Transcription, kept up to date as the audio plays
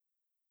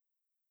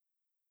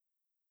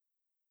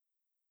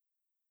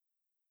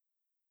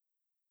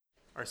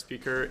Our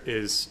speaker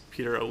is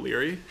Peter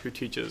O'Leary, who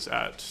teaches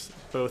at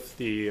both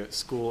the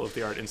School of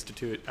the Art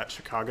Institute at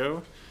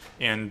Chicago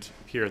and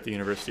here at the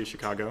University of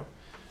Chicago.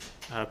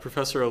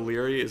 Professor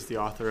O'Leary is the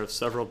author of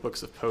several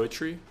books of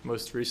poetry,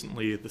 most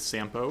recently The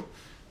Sampo,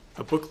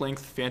 a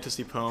book-length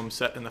fantasy poem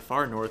set in the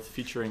far north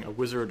featuring a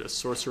wizard, a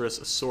sorceress,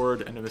 a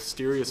sword, and a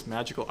mysterious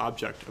magical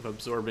object of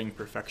absorbing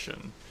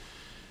perfection.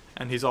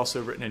 And he's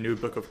also written a new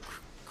book of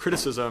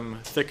criticism,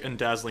 Thick and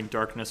Dazzling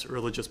Darkness,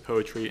 Religious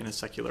Poetry in a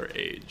Secular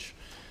Age.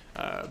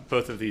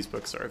 Both of these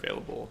books are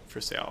available for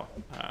sale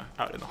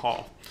out in the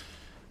hall.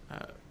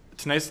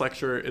 Tonight's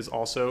lecture is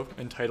also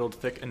entitled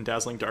Thick and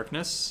Dazzling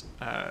Darkness,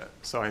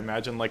 so I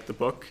imagine, like the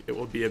book, it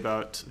will be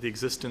about the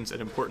existence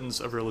and importance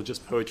of religious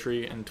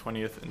poetry in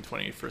 20th and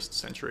 21st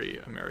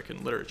century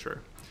American literature.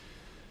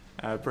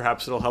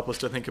 Perhaps it'll help us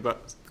to think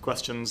about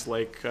questions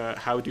like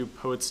how do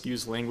poets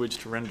use language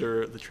to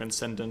render the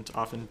transcendent,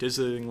 often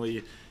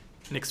dizzyingly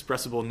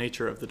inexpressible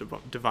nature of the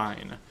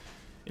divine?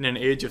 In an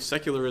age of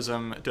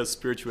secularism, does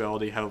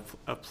spirituality have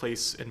a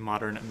place in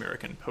modern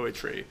American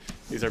poetry?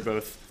 These are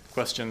both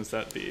questions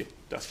that the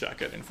dust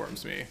jacket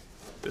informs me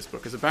this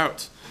book is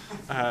about.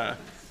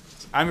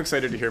 I'm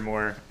excited to hear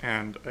more,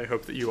 and I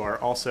hope that you are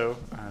also.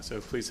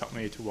 So please help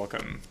me to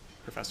welcome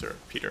Professor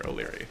Peter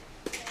O'Leary.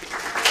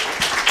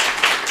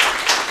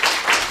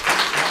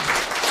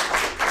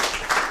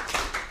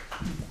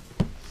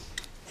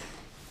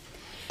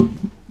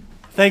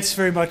 Thanks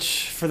very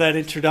much for that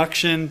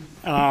introduction.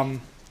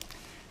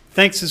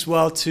 Thanks as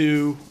well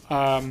to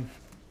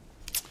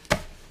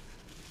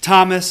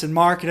Thomas and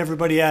Mark and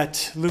everybody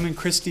at Lumen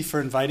Christi for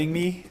inviting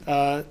me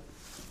to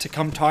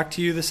come talk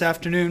to you this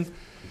afternoon.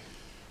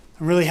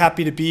 I'm really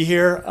happy to be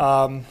here,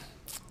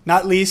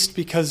 not least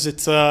because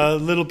it's a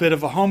little bit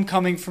of a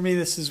homecoming for me.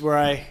 This is where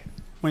I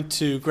went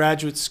to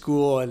graduate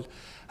school, and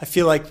I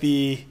feel like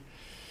I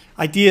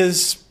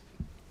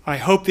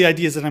hope the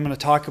ideas that I'm going to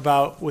talk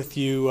about with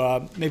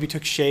you maybe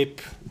took shape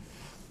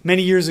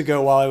many years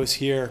ago while I was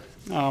here.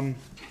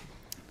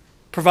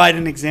 Provide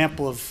an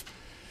example of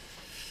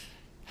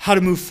how to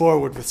move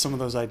forward with some of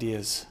those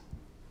ideas.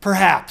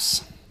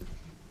 Perhaps.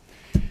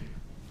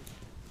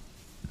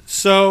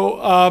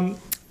 So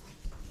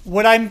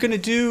what I'm going to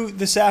do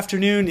this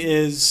afternoon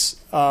is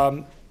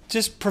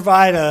just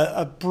provide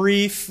a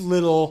brief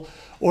little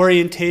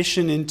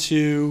orientation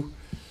into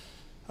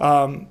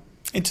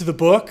the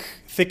book,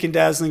 Thick and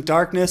Dazzling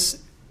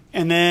Darkness,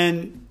 and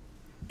then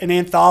an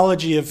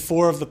anthology of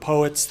 4 of the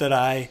poets that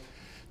I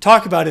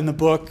talk about in the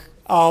book.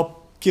 I'll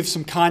give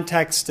some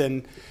context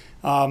and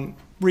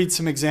read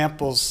some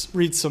examples,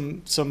 read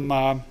some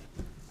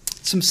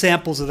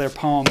samples of their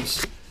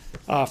poems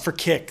for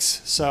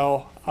kicks.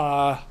 So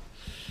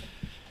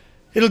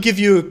it'll give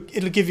you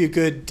a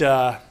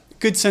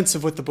good sense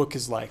of what the book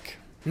is like.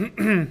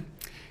 It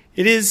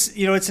is,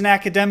 it's an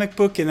academic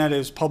book in that it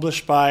was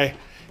published by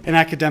an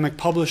academic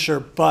publisher,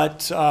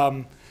 but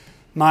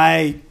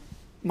my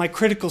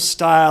critical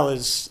style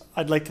is,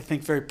 I'd like to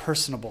think, very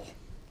personable.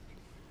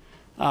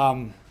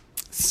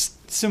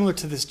 Similar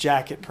to this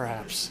jacket,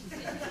 perhaps.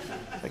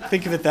 Like,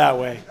 think of it that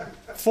way.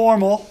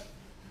 Formal,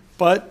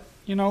 but,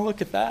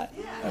 look at that.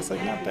 That's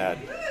not bad.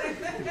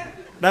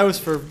 That was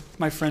for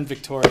my friend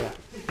Victoria.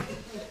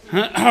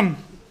 And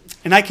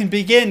I can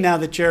begin now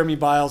that Jeremy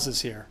Biles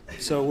is here.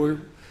 So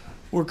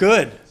we're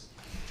good.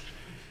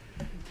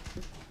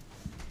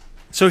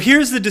 So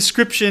here's the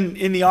description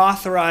in the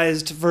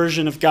authorized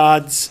version of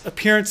God's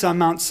appearance on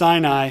Mount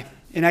Sinai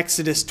in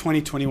Exodus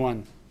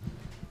 20:21.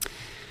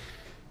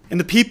 And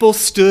the people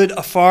stood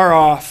afar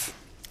off,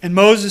 and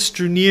Moses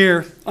drew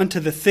near unto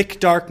the thick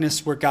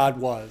darkness where God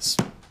was.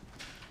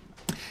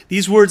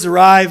 These words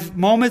arrive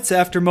moments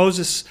after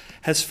Moses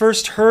has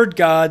first heard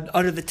God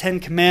utter the 10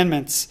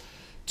 Commandments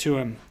to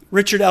him.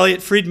 Richard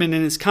Elliott Friedman,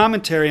 in his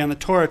commentary on the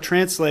Torah,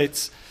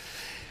 translates,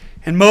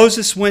 and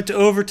Moses went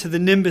over to the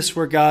nimbus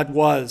where God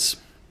was.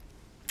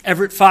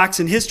 Everett Fox,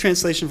 in his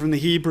translation from the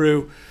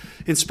Hebrew,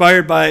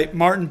 inspired by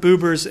Martin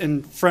Buber's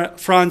and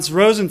Franz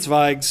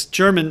Rosenzweig's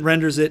German,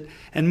 renders it,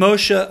 and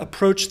Moshe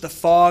approached the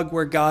fog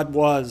where God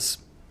was.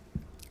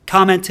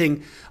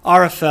 Commenting,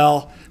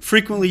 Arafel,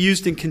 frequently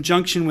used in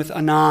conjunction with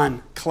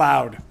anan,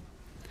 cloud.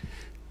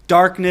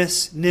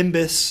 Darkness,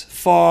 nimbus,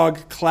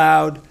 fog,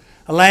 cloud,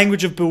 a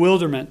language of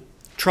bewilderment,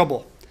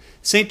 trouble.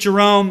 St.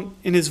 Jerome,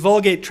 in his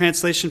Vulgate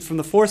translation from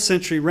the 4th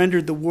century,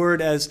 rendered the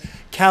word as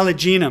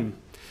caliginum,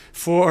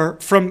 from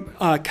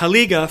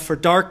caliga for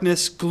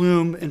darkness,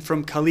 gloom, and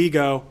from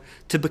caligo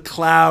to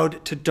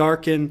becloud, to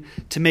darken,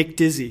 to make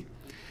dizzy.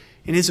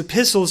 In his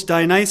epistles,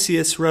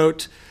 Dionysius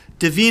wrote,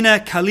 Divina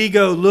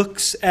caligo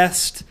lux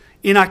est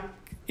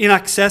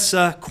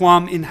inaccessa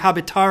quam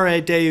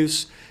inhabitare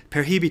Deus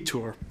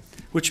perhibitur,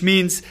 which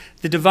means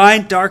the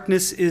divine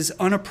darkness is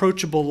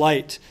unapproachable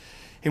light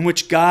in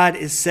which God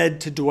is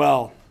said to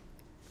dwell.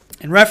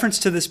 In reference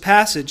to this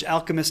passage,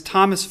 alchemist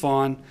Thomas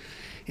Vaughan,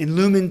 in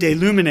Lumen de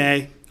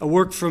Lumine, a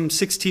work from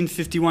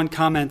 1651,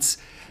 comments,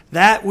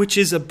 that which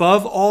is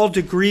above all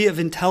degree of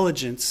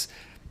intelligence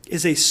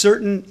is a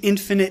certain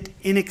infinite,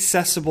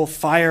 inaccessible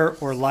fire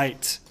or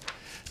light.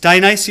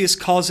 Dionysius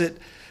calls it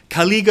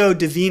Caligo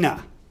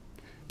Divina,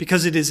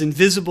 because it is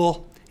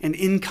invisible and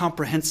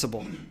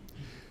incomprehensible.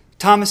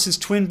 Thomas's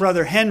twin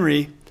brother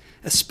Henry,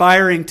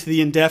 aspiring to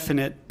the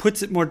indefinite,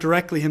 puts it more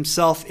directly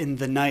himself in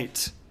The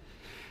Night.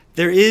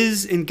 There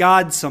is in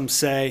God, some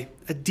say,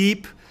 a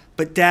deep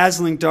but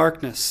dazzling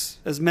darkness,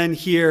 as men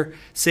here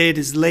say it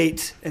is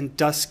late and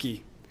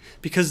dusky,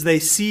 because they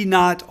see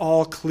not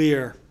all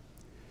clear.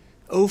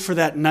 Oh, for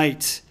that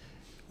night,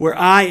 where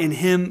I in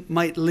him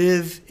might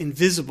live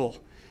invisible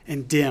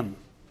and dim.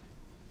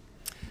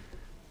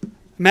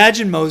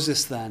 Imagine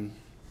Moses then,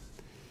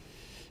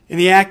 in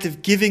the act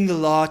of giving the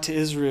law to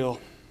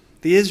Israel.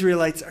 The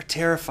Israelites are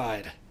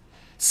terrified.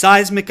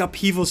 Seismic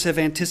upheavals have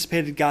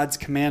anticipated God's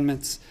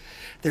commandments.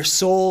 Their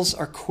souls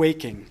are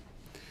quaking.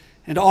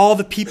 And all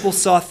the people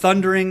saw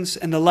thunderings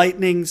and the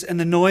lightnings and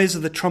the noise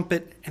of the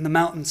trumpet and the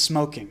mountain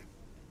smoking.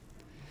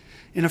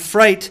 In a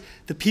fright,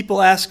 the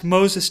people ask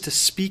Moses to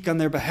speak on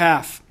their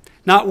behalf,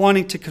 not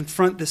wanting to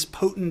confront this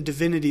potent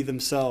divinity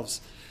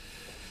themselves.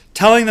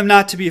 Telling them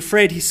not to be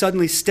afraid, he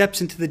suddenly steps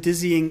into the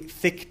dizzying,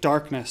 thick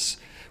darkness,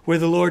 where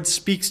the Lord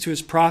speaks to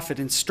his prophet,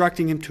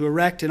 instructing him to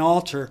erect an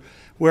altar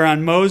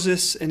whereon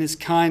Moses and his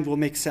kind will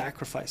make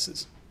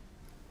sacrifices,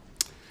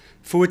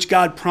 for which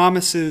God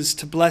promises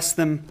to bless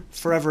them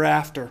forever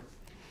after.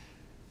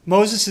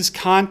 Moses'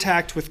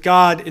 contact with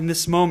God in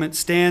this moment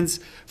stands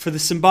for the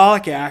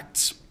symbolic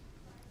acts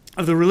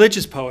of the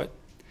religious poet.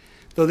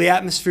 Though the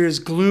atmosphere is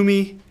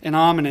gloomy and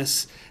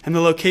ominous and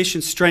the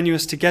location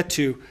strenuous to get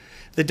to,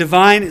 the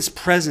divine is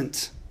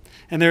present,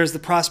 and there is the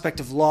prospect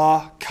of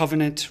law,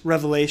 covenant,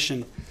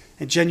 revelation,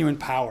 and genuine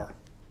power.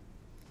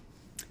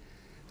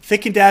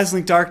 Thick and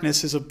Dazzling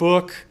Darkness is a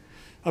book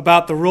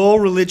about the role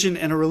religion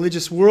and a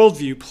religious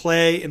worldview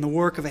play in the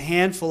work of a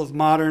handful of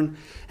modern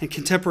and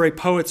contemporary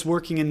poets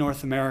working in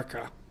North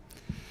America.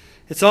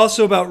 It's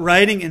also about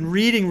writing and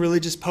reading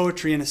religious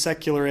poetry in a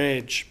secular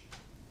age.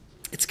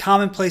 It's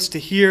commonplace to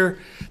hear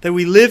that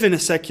we live in a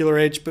secular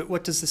age, but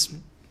what does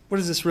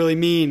this really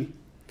mean?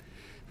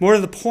 More to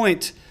the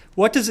point,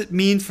 what does it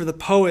mean for the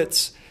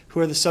poets who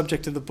are the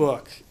subject of the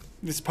book?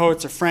 These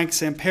poets are Frank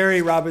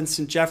Samperi,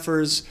 Robinson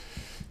Jeffers,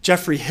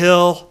 Jeffrey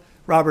Hill,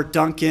 Robert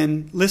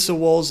Duncan, Lissa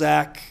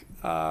Wolzak,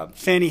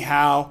 Fannie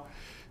Howe,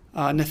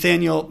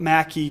 Nathaniel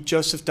Mackey,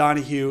 Joseph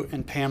Donahue,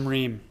 and Pam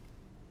Ream.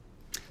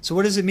 So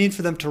what does it mean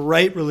for them to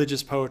write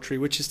religious poetry,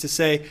 which is to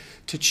say,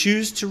 to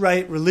choose to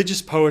write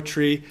religious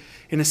poetry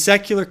in a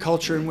secular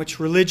culture in which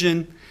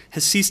religion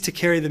has ceased to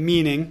carry the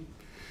meaning,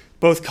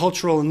 both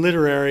cultural and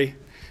literary,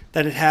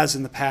 that it has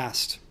in the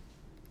past?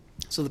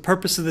 So the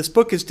purpose of this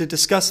book is to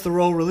discuss the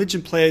role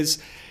religion plays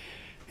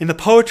in the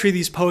poetry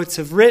these poets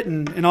have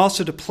written, and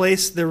also to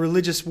place their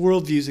religious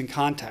worldviews in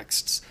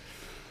context,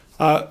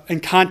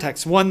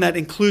 one that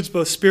includes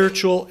both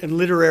spiritual and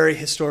literary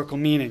historical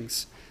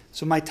meanings.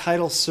 So my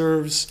title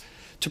serves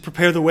to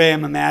prepare the way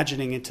I'm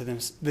imagining into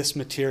this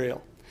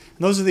material.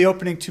 And those are the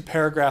opening two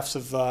paragraphs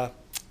of the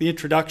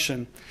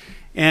introduction.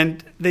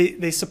 And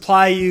they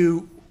supply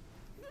you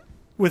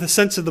with a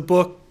sense of the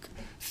book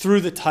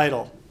through the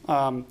title,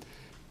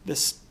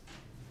 this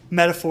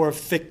metaphor of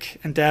thick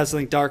and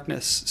dazzling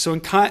darkness. So in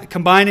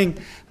combining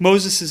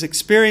Moses'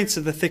 experience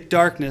of the thick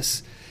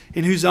darkness,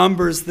 in whose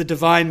umbers the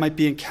divine might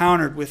be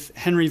encountered, with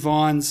Henry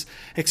Vaughan's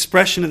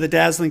expression of the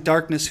dazzling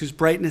darkness whose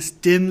brightness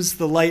dims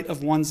the light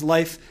of one's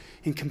life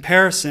in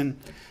comparison,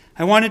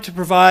 I wanted to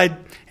provide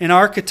an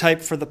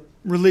archetype for the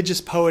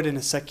religious poet in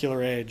a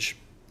secular age.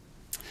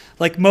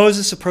 Like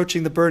Moses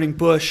approaching the burning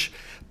bush,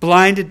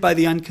 blinded by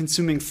the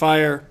unconsuming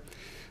fire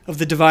of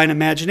the divine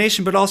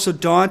imagination, but also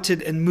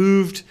daunted and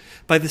moved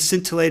by the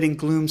scintillating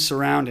gloom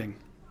surrounding.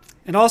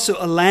 And also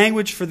a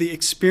language for the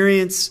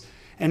experience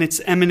and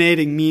its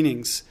emanating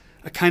meanings,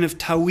 a kind of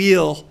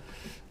tawil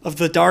of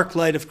the dark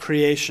light of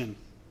creation.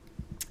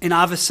 In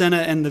Avicenna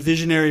and the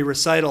Visionary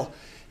Recital,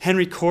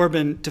 Henry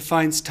Corbin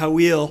defines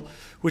tawil,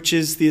 which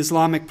is the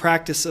Islamic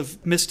practice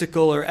of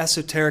mystical or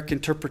esoteric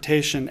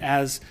interpretation,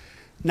 as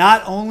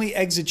not only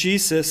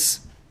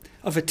exegesis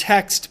of a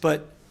text,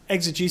 but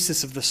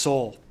exegesis of the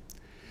soul.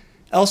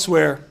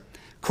 Elsewhere,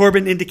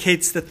 Corbin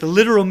indicates that the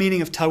literal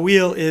meaning of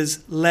tawil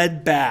is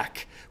led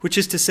back, which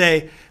is to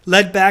say,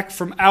 led back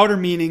from outer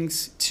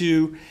meanings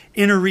to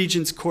inner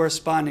regions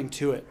corresponding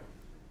to it.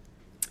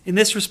 In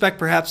this respect,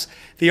 perhaps,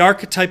 the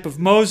archetype of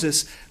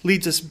Moses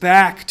leads us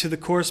back to the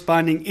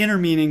corresponding inner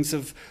meanings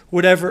of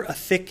whatever a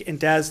thick and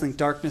dazzling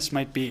darkness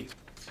might be.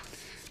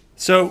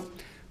 So,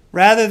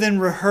 rather than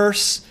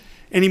rehearse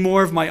any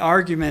more of my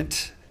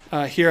argument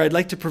here, I'd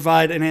like to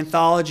provide an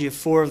anthology of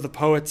 4 of the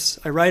poets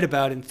I write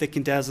about in Thick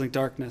and Dazzling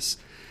Darkness.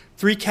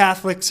 3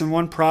 Catholics and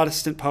 1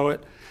 Protestant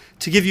poet,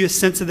 to give you a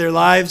sense of their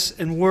lives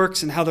and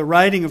works and how the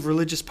writing of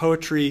religious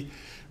poetry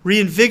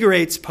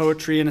reinvigorates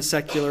poetry in a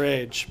secular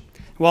age.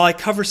 While I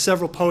cover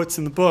several poets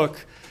in the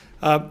book,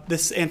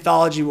 this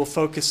anthology will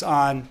focus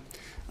on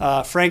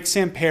Frank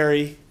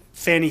Samperi,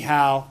 Fannie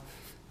Howe,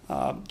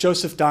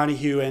 Joseph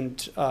Donahue,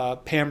 and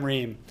Pam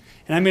Ream.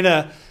 And I'm going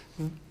to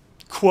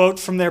quote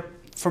from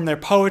from their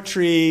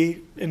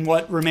poetry in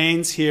what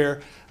remains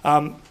here,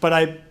 but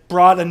I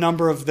brought a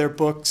number of their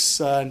books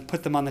and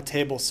put them on the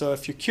table. So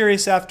if you're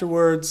curious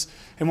afterwards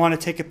and want to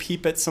take a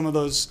peep at some of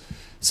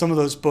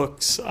those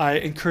books, I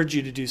encourage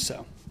you to do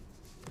so.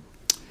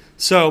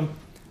 So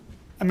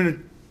I'm going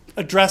to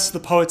address the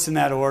poets in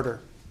that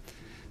order.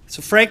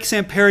 So Frank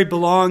Samperi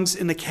belongs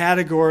in the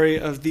category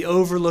of the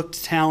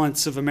overlooked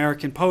talents of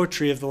American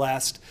poetry of the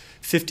last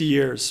 50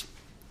 years.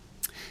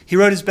 He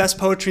wrote his best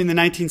poetry in the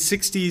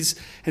 1960s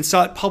and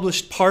saw it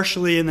published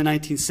partially in the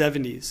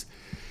 1970s.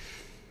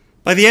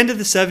 By the end of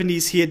the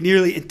 70s, he had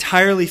nearly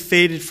entirely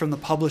faded from the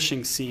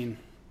publishing scene,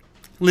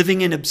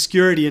 living in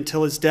obscurity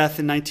until his death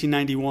in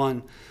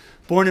 1991.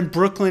 Born in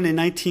Brooklyn in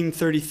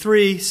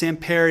 1933,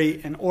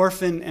 Samperi, an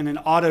orphan and an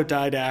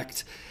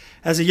autodidact,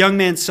 as a young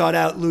man sought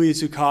out Louis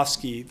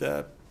Zukofsky,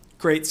 the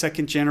great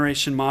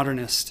second-generation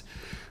modernist.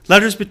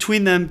 Letters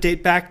between them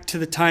date back to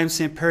the time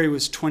Samperi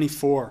was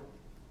 24.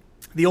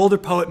 The older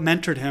poet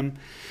mentored him,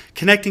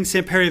 connecting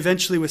Samperi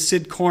eventually with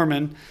Sid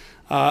Corman,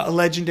 a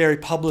legendary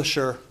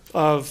publisher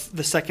of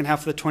the second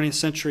half of the 20th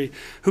century,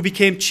 who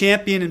became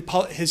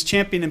his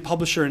champion and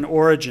publisher in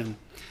Origin.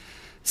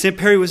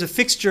 Samperi was a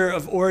fixture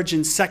of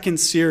Origin's second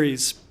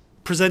series,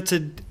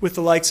 presented with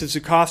the likes of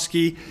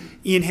Zukofsky,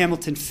 Ian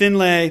Hamilton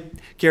Finlay,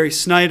 Gary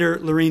Snyder,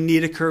 Lorene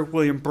Niedeker,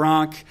 William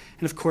Bronk,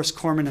 and of course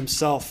Corman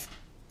himself.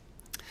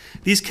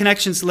 These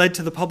connections led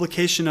to the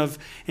publication of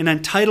an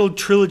untitled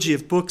trilogy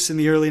of books in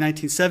the early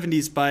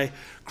 1970s by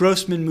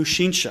Grossman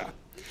Mushinsha,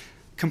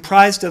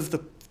 comprised of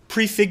the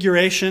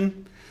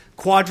Prefiguration,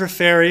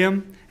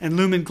 Quadripherium, and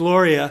Lumen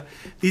Gloria.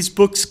 These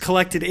books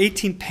collected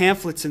 18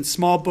 pamphlets and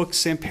small books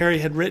Samperi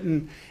had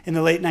written in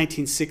the late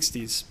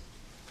 1960s.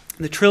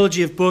 The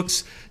trilogy of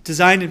books,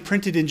 designed and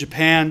printed in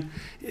Japan,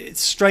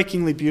 it's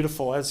strikingly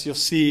beautiful, as you'll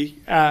see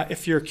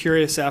if you're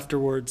curious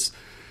afterwards,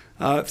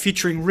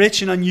 featuring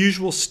rich and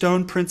unusual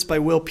stone prints by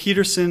Will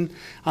Peterson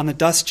on the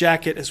dust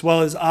jacket, as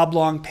well as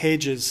oblong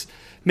pages,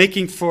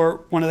 making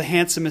for one of the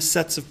handsomest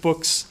sets of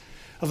books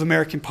of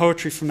American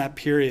poetry from that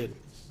period.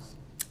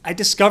 I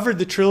discovered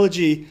the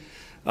trilogy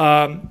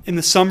in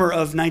the summer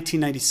of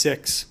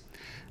 1996.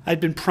 I'd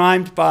been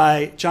primed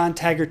by John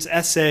Taggart's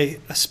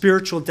essay, A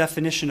Spiritual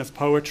Definition of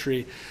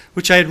Poetry,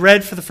 which I had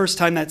read for the first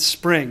time that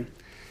spring.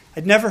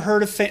 I'd never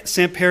heard of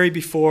Samperi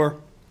before.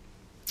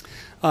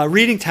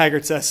 Reading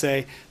Taggart's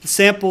essay, the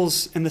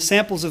samples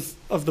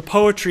of the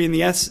poetry in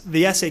the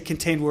essay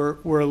contained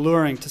were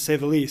alluring, to say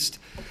the least.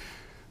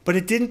 But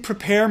it didn't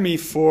prepare me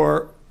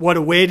for what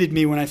awaited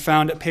me when I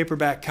found a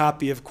paperback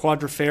copy of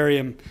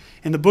Quadripherium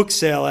in the book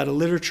sale at a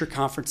literature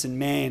conference in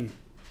Maine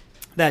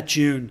that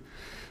June.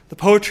 The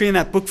poetry in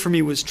that book for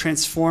me was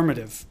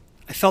transformative.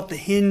 I felt the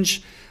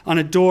hinge on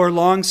a door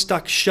long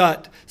stuck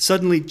shut,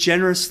 suddenly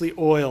generously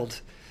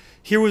oiled.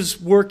 Here was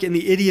work in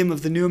the idiom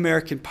of the new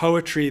American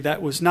poetry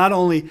that was not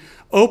only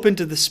open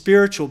to the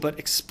spiritual, but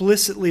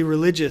explicitly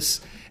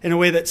religious in a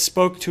way that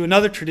spoke to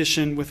another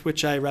tradition with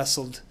which I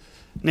wrestled,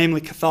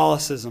 namely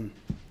Catholicism.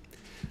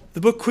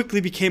 The book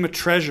quickly became a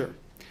treasure,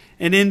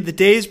 and in the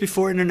days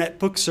before internet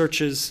book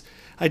searches,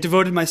 I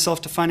devoted myself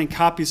to finding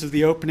copies of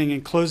the opening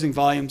and closing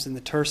volumes in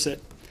the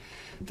tercet,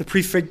 the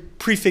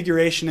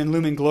Prefiguration and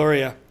Lumen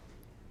Gloria,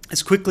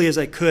 as quickly as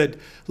I could,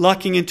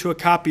 lucking into a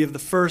copy of the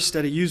first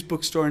at a used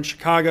bookstore in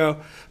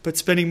Chicago, but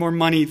spending more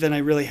money than I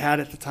really had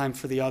at the time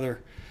for the other.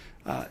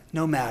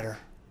 No matter,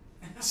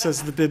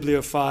 says the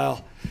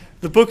bibliophile.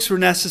 The books were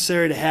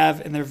necessary to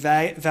have and their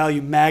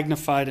value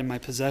magnified in my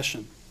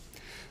possession.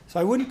 So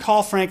I wouldn't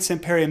call Frank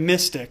Samperi a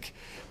mystic,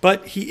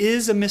 but he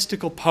is a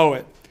mystical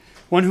poet,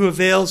 one who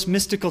avails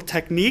mystical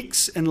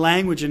techniques and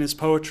language in his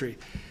poetry.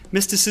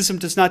 Mysticism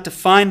does not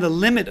define the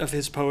limit of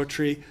his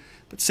poetry,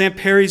 but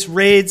Samperi's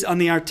raids on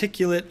the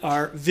articulate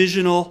are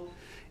visional,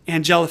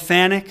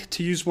 angeliphanic,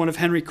 to use one of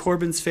Henry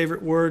Corbin's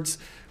favorite words,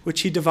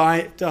 which he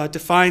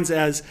defines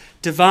as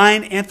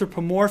divine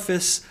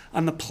anthropomorphos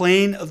on the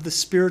plane of the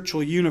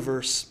spiritual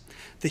universe,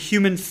 the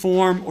human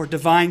form or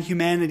divine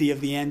humanity of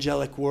the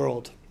angelic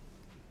world.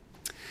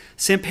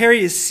 Samperi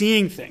is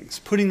seeing things,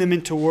 putting them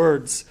into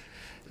words.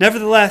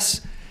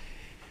 Nevertheless,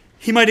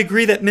 he might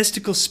agree that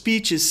mystical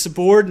speech is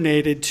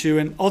subordinated to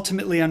and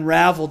ultimately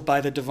unraveled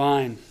by the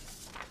divine.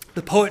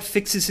 The poet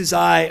fixes his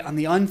eye on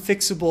the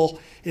unfixable,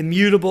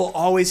 immutable,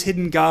 always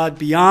hidden God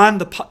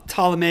beyond the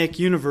Ptolemaic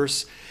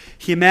universe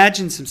he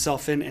imagines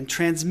himself in and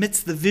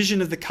transmits the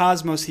vision of the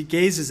cosmos he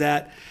gazes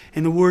at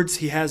in the words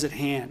he has at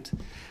hand.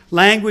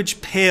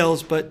 Language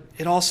pales, but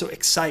it also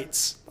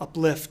excites,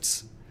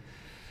 uplifts.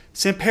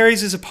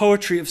 Samperi's is a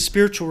poetry of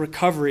spiritual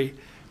recovery,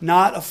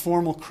 not a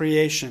formal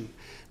creation,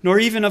 nor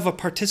even of a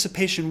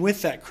participation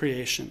with that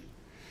creation.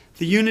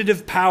 The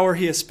unitive power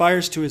he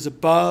aspires to is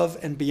above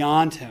and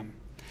beyond him,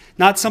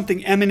 not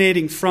something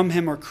emanating from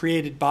him or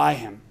created by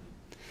him.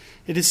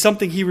 It is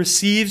something he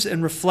receives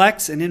and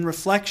reflects, and in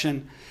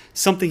reflection,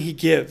 something he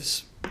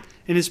gives.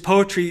 In his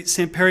poetry,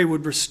 Samperi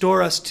would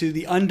restore us to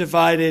the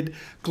undivided,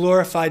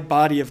 glorified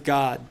body of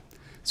God.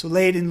 So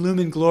laid in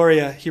Lumen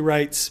Gloria, he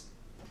writes,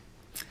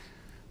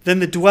 "Then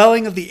the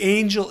dwelling of the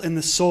angel in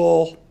the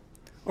soul,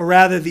 or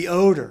rather the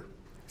odor,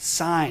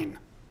 sign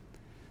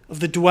of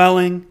the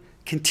dwelling,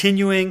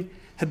 continuing,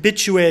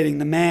 habituating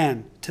the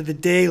man to the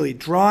daily,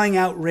 drawing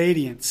out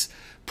radiance,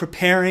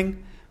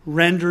 preparing,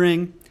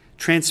 rendering,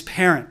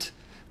 transparent,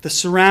 the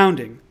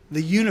surrounding,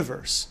 the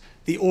universe,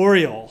 the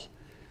aureole,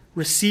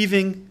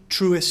 receiving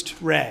truest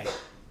ray.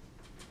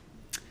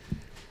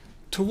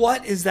 To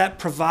what is that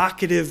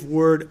provocative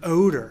word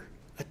odor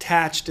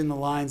attached in the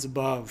lines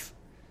above?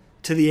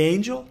 To the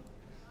angel?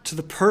 To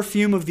the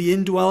perfume of the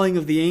indwelling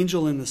of the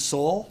angel in the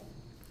soul?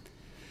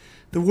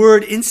 The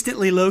word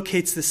instantly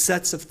locates the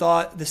set of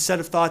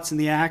thoughts in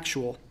the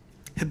actual,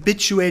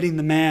 habituating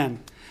the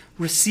man,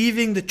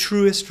 receiving the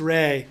truest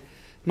ray,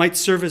 might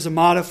serve as a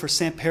motto for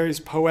Sampere's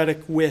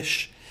poetic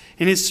wish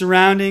in his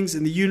surroundings,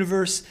 in the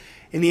universe,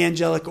 in the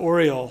angelic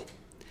aureole.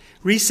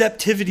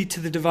 Receptivity to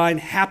the divine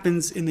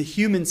happens in the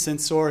human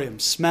sensorium,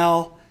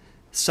 smell,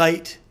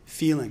 sight,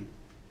 feeling.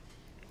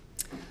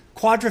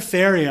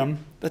 Quadriferium,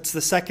 that's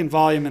the second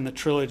volume in the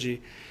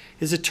trilogy,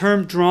 is a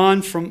term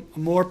drawn from a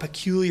more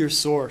peculiar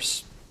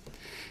source.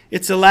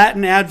 It's a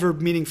Latin adverb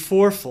meaning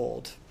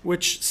fourfold,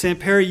 which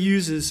Sampere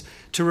uses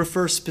to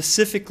refer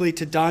specifically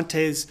to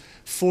Dante's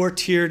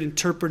four-tiered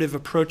interpretive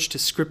approach to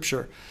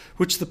Scripture,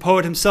 which the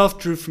poet himself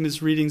drew from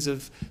his readings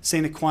of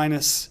St.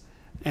 Aquinas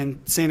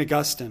and St.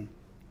 Augustine.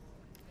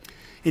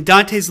 In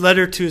Dante's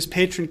letter to his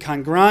patron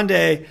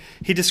Congrande,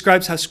 he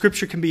describes how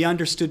Scripture can be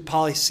understood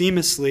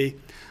polysemously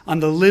on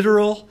the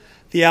literal,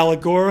 the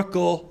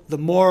allegorical, the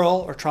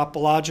moral or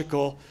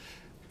tropological,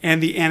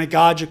 and the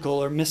anagogical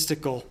or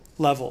mystical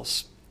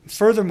levels.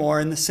 Furthermore,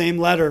 in the same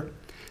letter,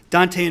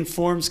 Dante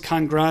informs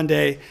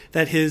Congrande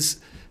that his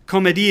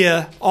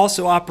Commedia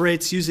also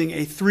operates using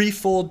a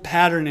threefold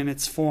pattern in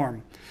its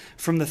form,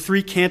 from the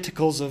three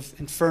canticles of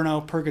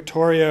Inferno,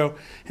 Purgatorio,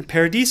 and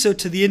Paradiso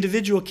to the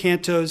individual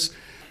cantos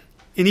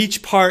in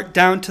each part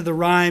down to the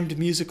rhymed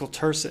musical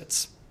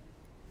tercets.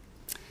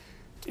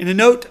 In a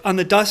note on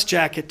the dust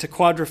jacket to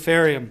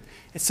Quadriferium,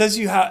 it tells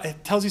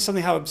you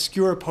something how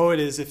obscure a poet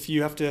is if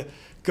you have to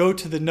go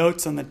to the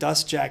notes on the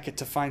dust jacket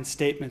to find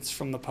statements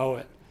from the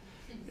poet.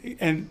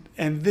 And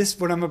this,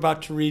 what I'm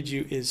about to read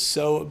you, is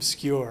so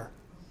obscure.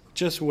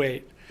 Just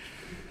wait.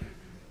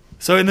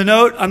 So in the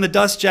note on the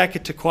dust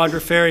jacket to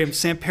Quadriferium,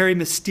 Sampere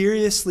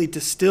mysteriously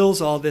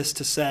distills all this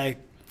to say,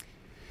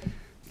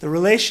 the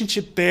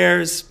relationship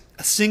bears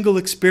a single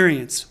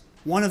experience,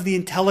 one of the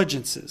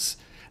intelligences.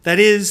 That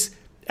is,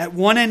 at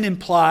one end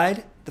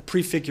implied, the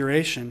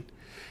prefiguration,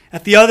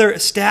 at the other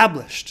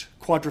established,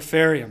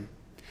 Quadriferium.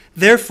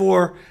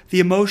 Therefore, the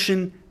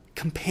emotion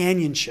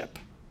companionship.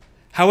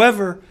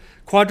 However,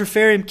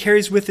 Quadriferium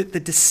carries with it the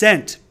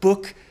descent,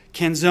 book,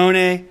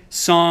 canzone,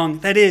 song,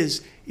 that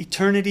is,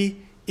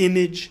 eternity,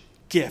 image,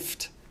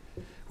 gift,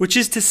 which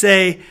is to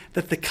say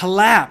that the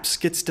collapse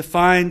gets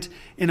defined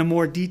in a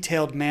more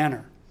detailed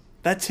manner.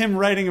 That's him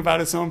writing about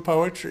his own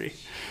poetry.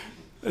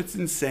 That's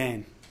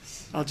insane.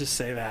 I'll just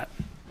say that.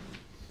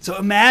 So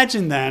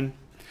imagine then,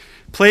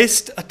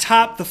 placed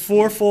atop the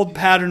fourfold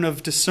pattern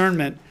of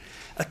discernment,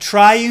 a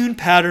triune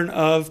pattern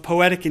of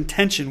poetic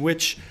intention,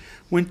 which,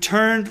 when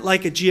turned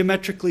like a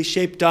geometrically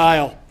shaped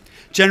dial,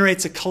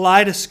 generates a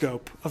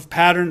kaleidoscope of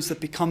patterns that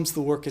becomes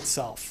the work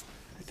itself.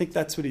 I think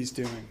that's what he's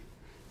doing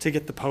to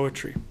get the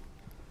poetry.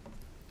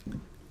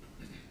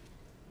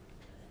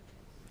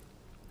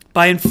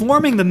 By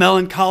informing the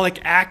melancholic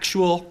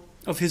actual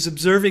of his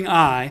observing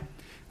eye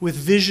with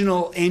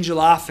visional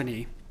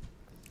angelophony,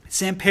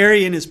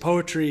 Sampere in his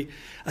poetry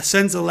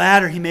ascends a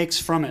ladder he makes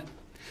from it,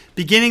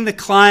 beginning the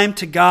climb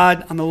to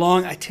God on the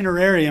long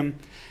itinerarium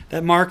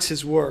that marks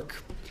his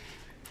work.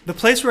 The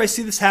place where I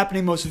see this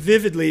happening most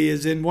vividly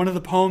is in one of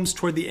the poems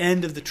toward the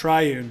end of the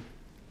Triune,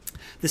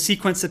 the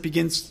sequence that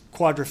begins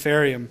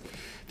Quadriferium,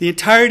 the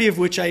entirety of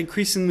which I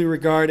increasingly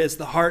regard as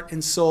the heart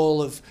and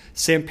soul of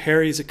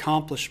Sampere's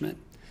accomplishment,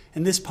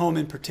 and this poem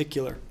in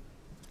particular.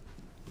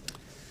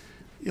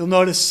 You'll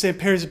notice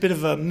Sampere is a bit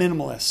of a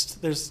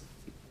minimalist.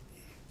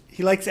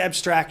 He likes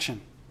abstraction.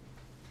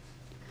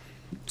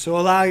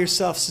 So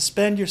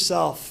suspend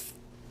yourself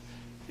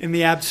in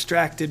the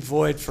abstracted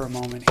void for a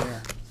moment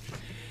here.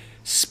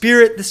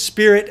 Spirit, the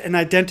spirit, and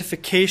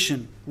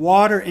identification.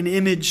 Water and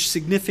image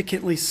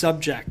significantly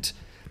subject.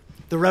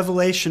 The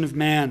revelation, the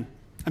man.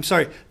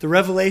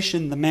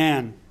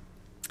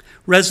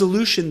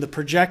 Resolution, the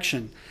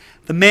projection.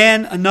 The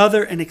man,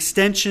 another, an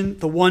extension,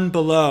 the one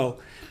below.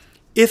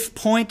 If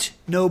point,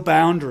 no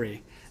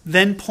boundary.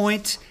 Then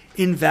point,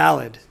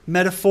 invalid.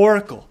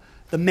 Metaphorical.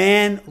 The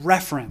man,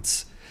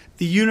 reference.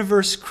 The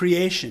universe,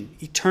 creation.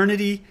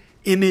 Eternity,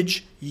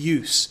 image,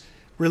 use.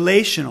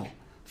 Relational,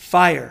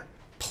 fire.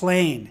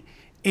 Plane,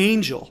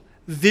 angel,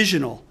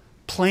 visional,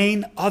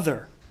 plane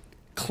other,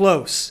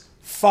 close,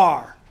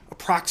 far,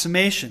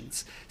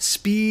 approximations,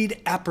 speed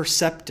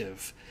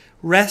apperceptive,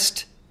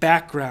 rest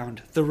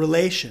background, the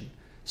relation,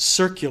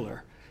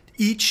 circular,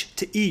 each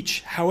to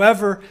each,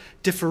 however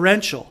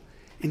differential,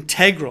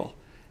 integral,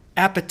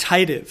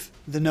 appetitive,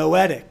 the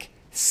noetic,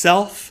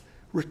 self,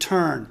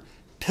 return,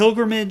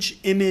 pilgrimage,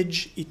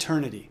 image,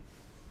 eternity.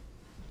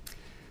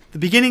 The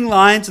beginning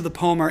lines of the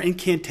poem are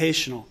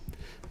incantational.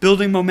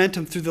 building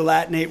momentum through the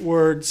Latinate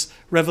words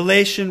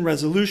revelation,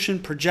 resolution,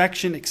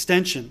 projection,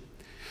 extension.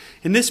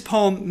 In this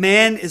poem,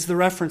 man is the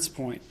reference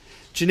point,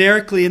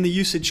 generically in the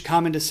usage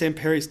common to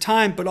Samperi's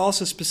time, but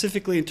also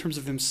specifically in terms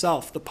of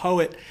himself, the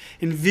poet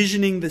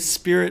envisioning the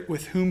spirit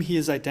with whom he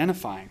is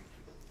identifying.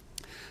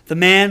 The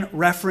man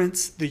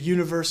reference the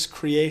universe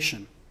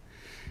creation,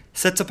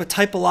 sets up a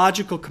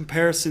typological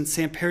comparison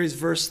Samperi's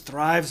verse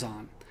thrives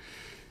on.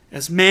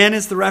 As man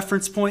is the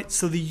reference point,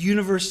 so the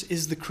universe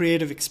is the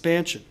creative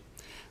expansion,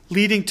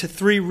 leading to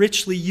three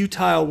richly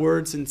utile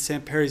words in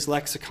Samperi's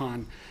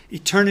lexicon: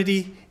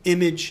 eternity,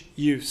 image,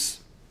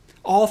 use.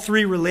 All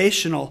three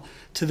relational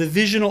to the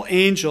visional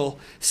angel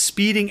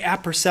speeding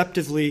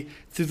apperceptively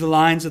through the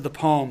lines of the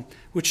poem,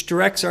 which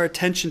directs our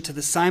attention to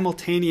the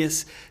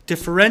simultaneous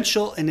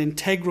differential and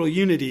integral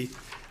unity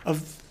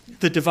of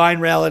the divine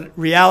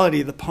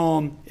reality the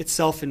poem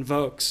itself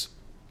invokes.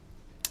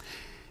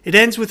 It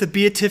ends with a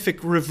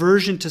beatific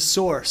reversion to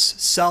source,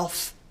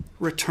 self,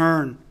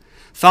 return,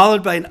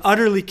 followed by an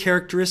utterly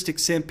characteristic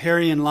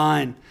Samperian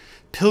line: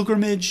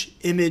 pilgrimage,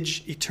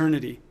 image,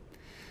 eternity.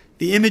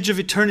 The image of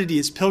eternity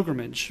is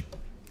pilgrimage.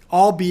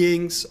 All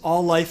beings,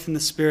 all life in the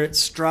spirit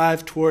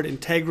strive toward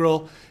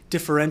integral,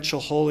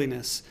 differential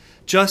holiness.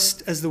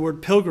 Just as the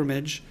word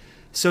pilgrimage,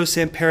 so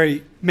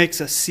Samperi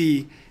makes us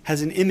see,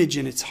 has an image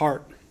in its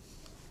heart.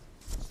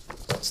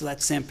 So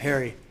that's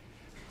Samperi.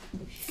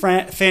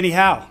 Fanny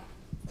Howe.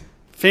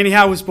 Fanny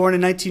Howe was born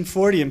in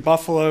 1940 in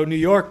Buffalo, New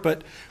York,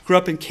 but grew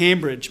up in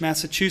Cambridge,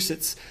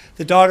 Massachusetts,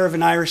 the daughter of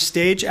an Irish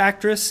stage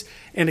actress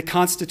and a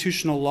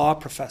constitutional law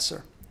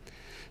professor.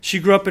 She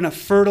grew up in a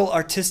fertile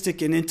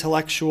artistic and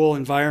intellectual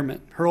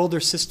environment. Her older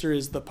sister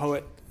is the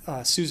poet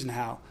Susan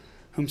Howe,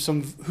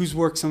 whose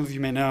work some of you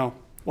may know.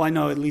 Well, I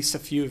know at least a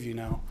few of you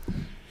know.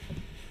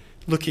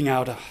 Looking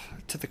out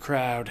to the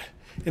crowd.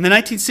 In the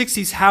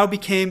 1960s, Howe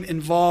became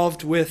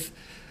involved with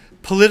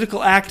political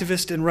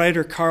activist and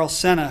writer Carl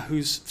Sena,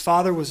 whose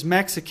father was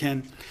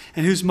Mexican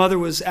and whose mother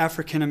was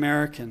African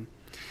American.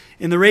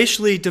 In the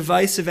racially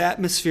divisive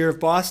atmosphere of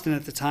Boston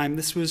at the time,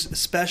 this was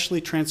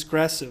especially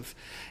transgressive,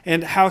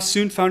 and Howe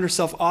soon found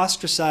herself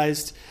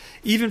ostracized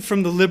even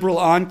from the liberal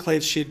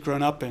enclaves she had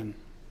grown up in.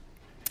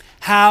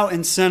 Howe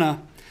and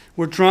Sena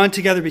were drawn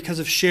together because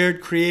of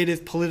shared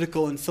creative,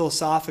 political, and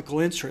philosophical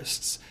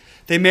interests.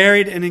 They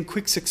married, and in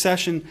quick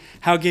succession,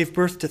 Howe gave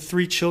birth to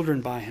 3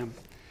 children by him.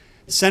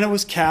 Sena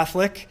was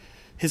Catholic.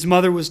 His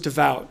mother was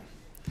devout.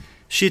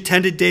 She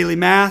attended daily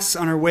mass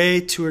on her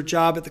way to her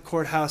job at the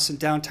courthouse in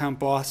downtown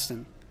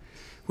Boston.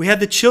 We had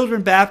the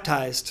children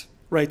baptized,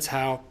 writes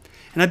Howe,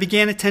 and I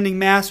began attending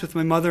mass with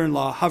my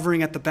mother-in-law,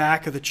 hovering at the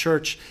back of the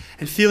church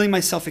and feeling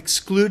myself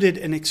excluded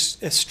and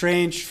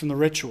estranged from the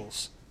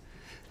rituals.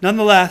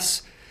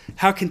 Nonetheless,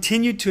 Howe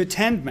continued to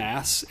attend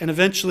mass and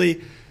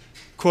eventually,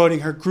 quoting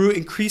her, grew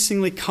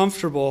increasingly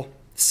comfortable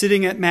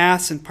sitting at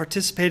mass and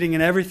participating in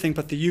everything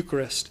but the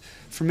Eucharist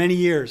for many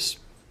years.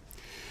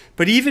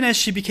 But even as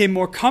she became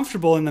more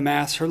comfortable in the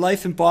Mass, her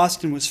life in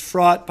Boston was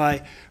fraught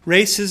by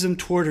racism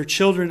toward her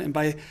children and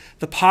by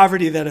the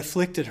poverty that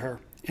afflicted her,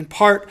 in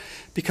part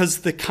because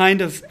the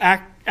kind of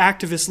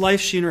activist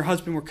life she and her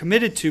husband were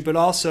committed to, but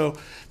also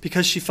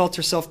because she felt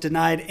herself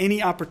denied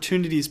any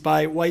opportunities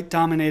by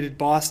white-dominated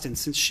Boston,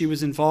 since she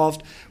was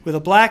involved with a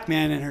black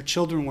man and her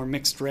children were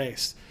mixed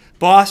race.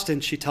 Boston,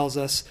 she tells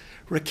us,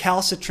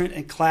 recalcitrant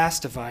and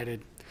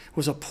class-divided,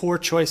 was a poor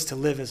choice to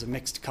live as a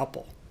mixed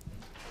couple.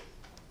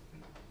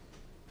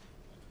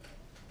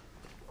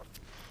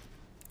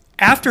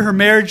 After her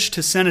marriage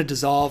to Sena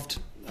dissolved,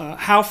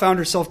 Howe found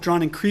herself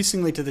drawn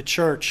increasingly to the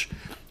church,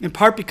 in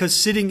part because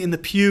sitting in the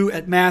pew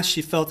at Mass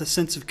she felt a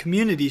sense of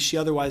community she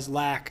otherwise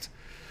lacked.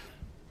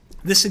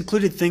 This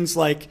included things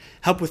like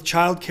help with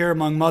childcare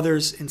among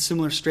mothers in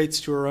similar straits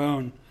to her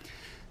own.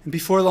 And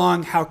before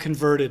long, Howe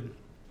converted.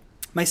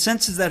 My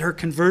sense is that her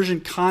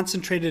conversion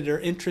concentrated her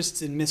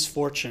interests in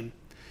misfortune,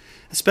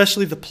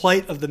 especially the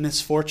plight of the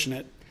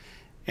misfortunate,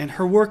 and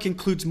her work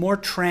includes more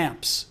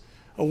tramps,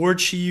 a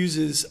word she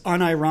uses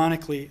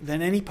unironically,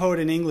 than any poet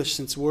in English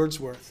since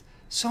Wordsworth.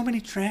 So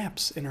many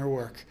tramps in her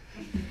work.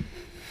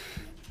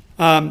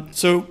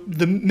 So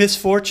the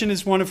misfortune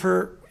is one of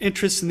her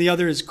interests, and the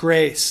other is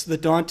grace, the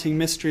daunting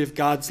mystery of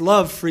God's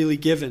love freely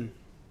given.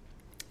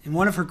 In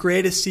one of her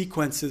greatest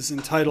sequences,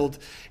 entitled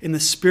 "In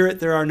the Spirit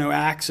There Are No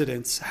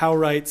Accidents," Howe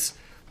writes,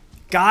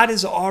 "God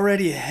is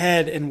already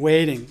ahead and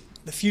waiting.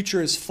 The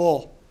future is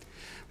full.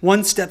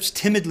 One steps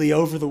timidly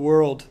over the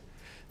world.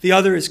 The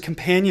other is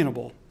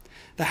companionable.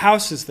 The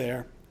house is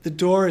there. The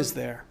door is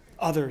there.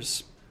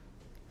 Others.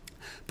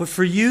 But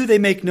for you they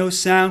make no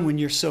sound when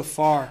you're so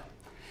far.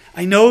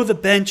 I know the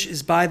bench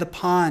is by the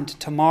pond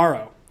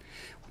tomorrow,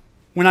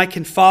 when I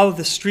can follow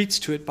the streets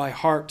to it by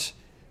heart.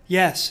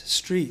 Yes,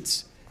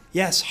 streets.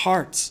 Yes,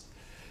 hearts.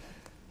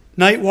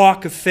 Night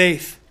walk of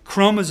faith.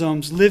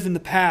 Chromosomes live in the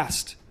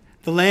past.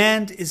 The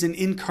land is an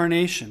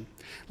incarnation,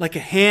 like a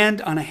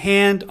hand on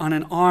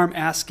an arm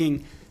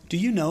asking, do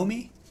you know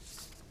me?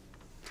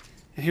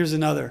 And here's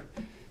another.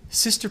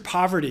 Sister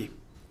Poverty,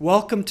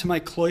 welcome to my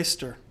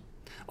cloister.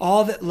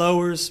 All that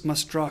lowers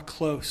must draw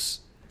close.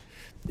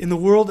 in the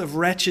world of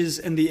wretches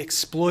and the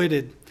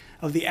exploited,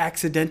 of the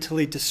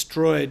accidentally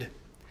destroyed,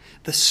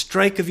 the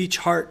strike of each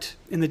heart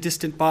in the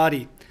distant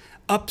body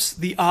ups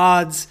the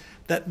odds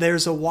that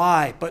there's a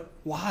why. But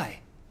why?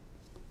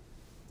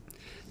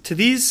 To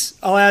these,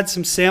 I'll add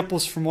some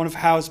samples from one of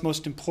Howe's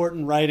most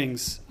important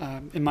writings,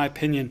 in my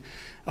opinion,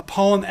 a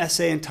poem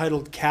essay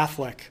entitled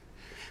Catholic.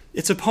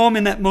 It's a poem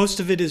in that most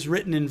of it is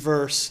written in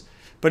verse,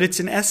 but it's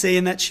an essay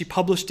in that she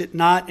published it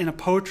not in a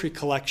poetry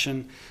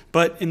collection,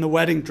 but in The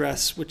Wedding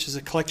Dress, which is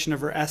a collection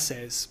of her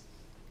essays.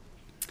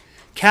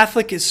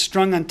 Catholic is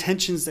strung on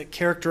tensions that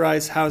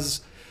characterize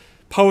Howe's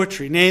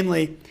poetry,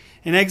 namely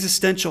an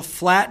existential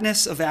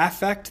flatness of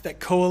affect that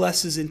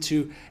coalesces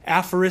into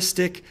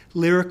aphoristic,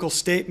 lyrical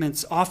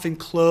statements, often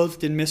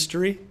clothed in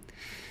mystery.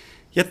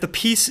 Yet the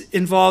piece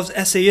involves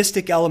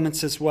essayistic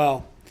elements as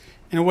well,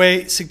 in a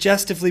way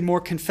suggestively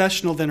more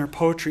confessional than her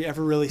poetry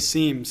ever really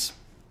seems.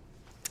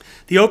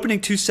 The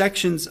opening two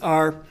sections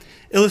are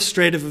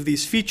illustrative of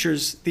these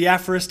features, the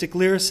aphoristic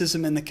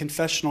lyricism and the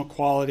confessional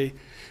quality,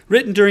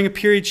 written during a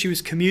period she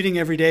was commuting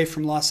every day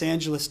from Los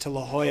Angeles to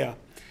La Jolla,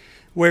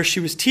 where she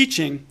was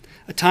teaching,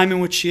 a time in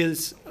which she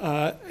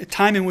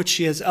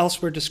has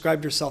elsewhere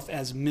described herself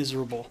as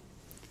miserable.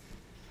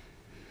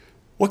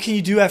 What can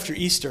you do after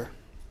Easter?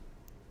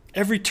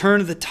 Every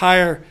turn of the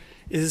tire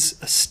is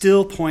a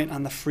still point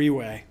on the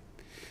freeway.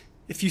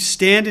 If you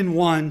stand in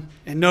one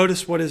and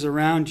notice what is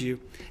around you,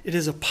 it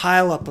is a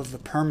pileup of the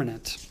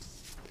permanent.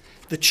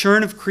 The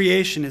churn of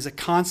creation is a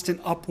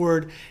constant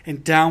upward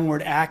and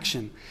downward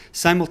action,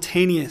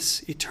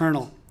 simultaneous,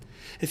 eternal.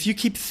 If you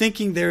keep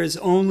thinking there is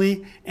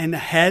only an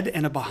ahead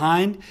and a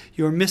behind,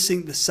 you are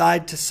missing the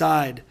side to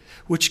side,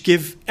 which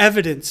give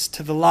evidence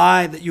to the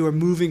lie that you are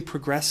moving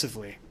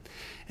progressively.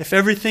 If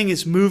everything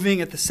is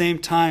moving at the same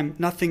time,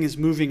 nothing is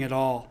moving at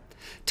all.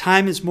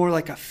 Time is more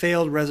like a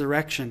failed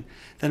resurrection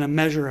than a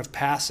measure of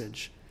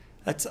passage.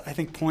 That's, I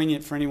think,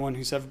 poignant for anyone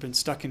who's ever been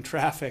stuck in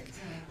traffic,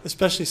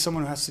 especially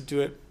someone who has to do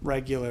it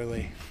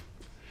regularly.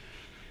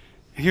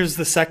 Here's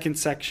the second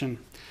section.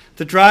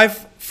 The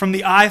drive from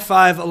the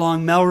I-5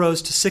 along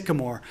Melrose to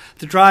Sycamore,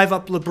 the drive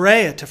up La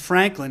Brea to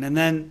Franklin,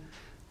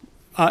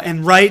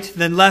 and right,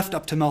 then left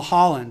up to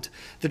Mulholland,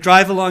 the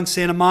drive along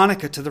Santa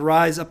Monica to the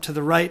rise up to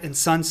the right and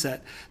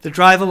Sunset, the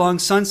drive along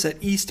Sunset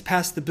east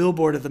past the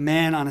billboard of the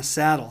man on a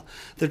saddle,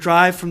 the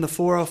drive from the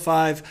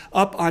 405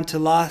 up onto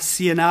La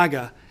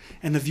Cienega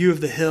and the view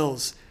of the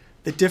hills,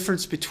 the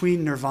difference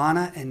between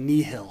nirvana and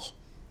nihil.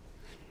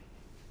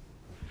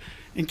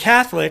 In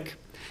Catholic,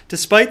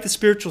 despite the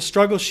spiritual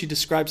struggles she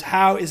describes,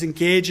 Howe is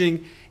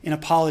engaging in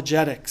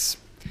apologetics.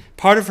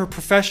 Part of her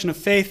profession of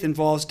faith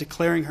involves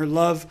declaring her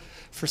love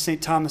for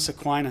St. Thomas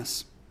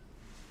Aquinas.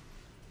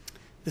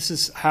 This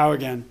is Howe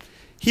again.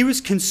 He was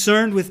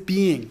concerned with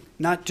being,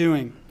 not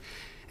doing,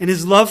 and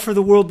his love for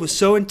the world was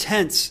so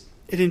intense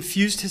it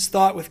infused his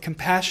thought with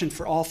compassion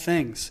for all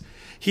things.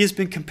 He has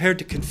been compared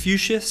to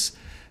Confucius,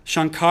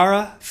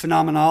 Shankara,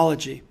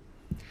 phenomenology.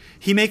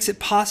 He makes it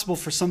possible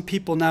for some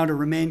people now to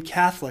remain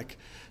Catholic,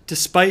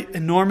 despite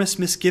enormous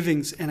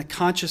misgivings and a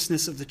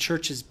consciousness of the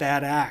Church's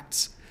bad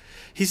acts.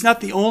 He's not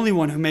the only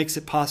one who makes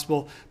it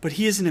possible, but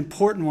he is an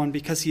important one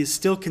because he is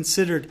still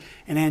considered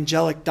an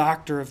angelic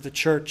doctor of the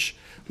Church,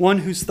 one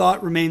whose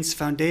thought remains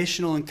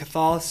foundational in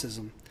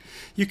Catholicism.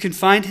 You can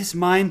find his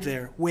mind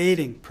there,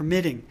 waiting,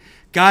 permitting,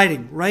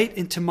 guiding right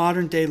into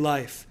modern-day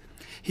life.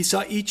 He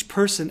saw each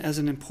person as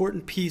an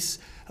important piece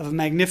of a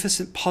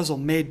magnificent puzzle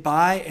made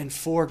by and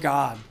for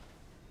God.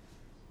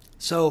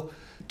 So,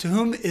 to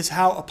whom is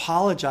Howe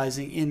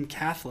apologizing in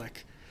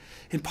Catholic?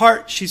 In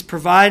part, she's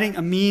providing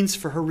a means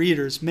for her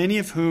readers, many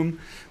of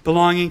whom,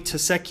 belonging to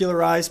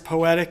secularized,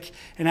 poetic,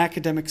 and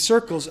academic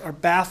circles, are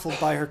baffled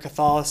by her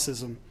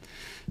Catholicism,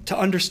 to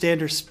understand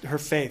her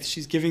faith.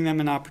 She's giving them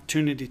an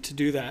opportunity to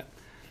do that.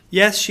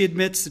 Yes, she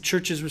admits the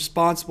Church is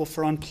responsible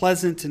for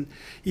unpleasant and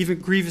even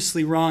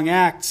grievously wrong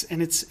acts,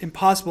 and it's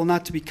impossible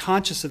not to be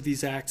conscious of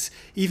these acts,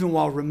 even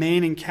while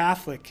remaining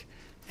Catholic.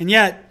 And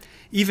yet,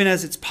 even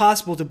as it's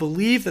possible to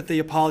believe that the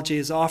apology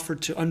is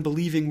offered to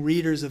unbelieving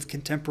readers of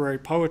contemporary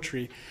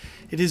poetry,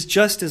 it is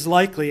just as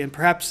likely, and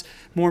perhaps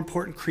more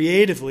important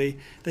creatively,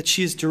 that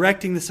she is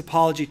directing this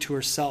apology to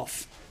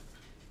herself.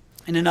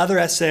 In another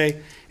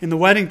essay, in The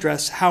Wedding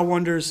Dress, Howe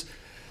wonders,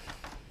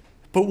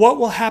 but what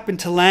will happen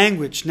to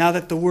language now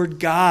that the word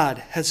God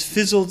has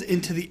fizzled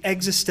into the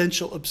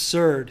existential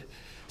absurd,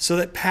 so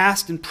that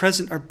past and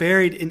present are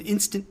buried in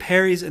instant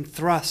parries and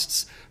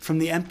thrusts from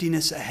the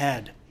emptiness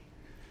ahead?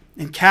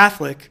 In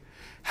Catholic,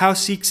 Howe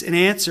seeks an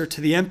answer to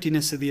the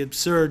emptiness of the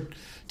absurd,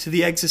 to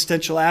the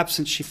existential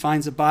absence she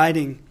finds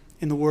abiding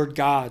in the word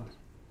God.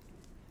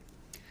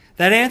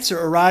 That answer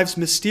arrives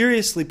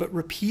mysteriously but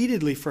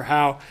repeatedly for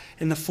Howe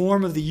in the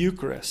form of the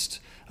Eucharist,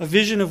 a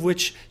vision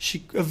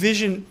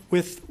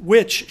with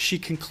which she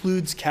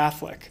concludes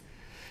Catholic.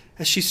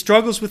 As she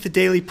struggles with the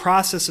daily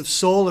process of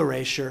soul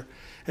erasure,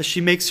 as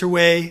she makes her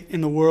way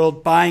in the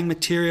world, buying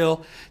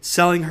material,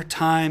 selling her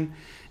time,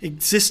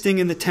 existing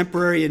in the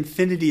temporary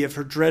infinity of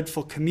her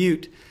dreadful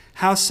commute,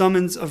 how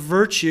summons a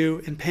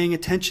virtue in paying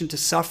attention to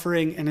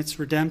suffering and its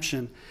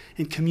redemption,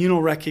 in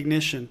communal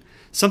recognition,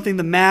 something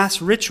the Mass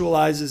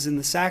ritualizes in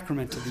the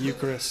sacrament of the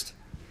Eucharist.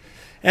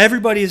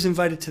 Everybody is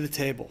invited to the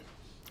table,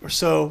 or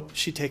so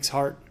she takes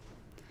heart.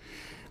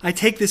 I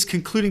take this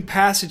concluding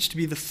passage to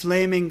be the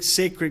flaming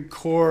sacred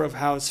core of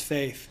Howe's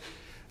faith,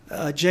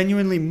 a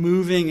genuinely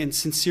moving and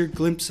sincere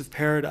glimpse of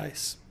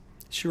paradise.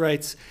 She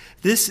writes,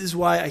 "This is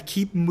why I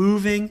keep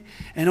moving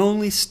and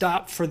only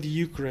stop for the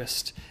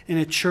Eucharist in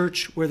a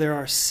church where there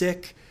are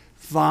sick,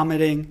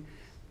 vomiting,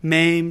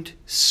 maimed,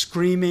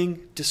 screaming,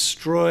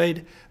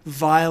 destroyed,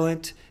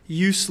 violent,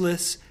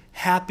 useless,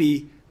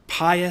 happy,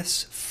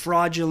 pious,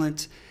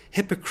 fraudulent,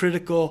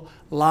 hypocritical,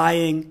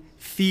 lying,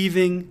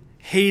 thieving,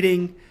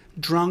 hating,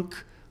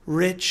 drunk,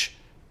 rich,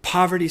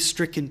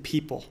 poverty-stricken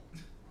people."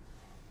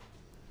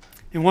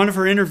 In one of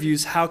her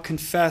interviews, Howe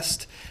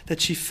confessed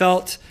that she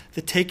felt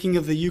the taking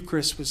of the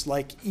Eucharist was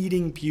like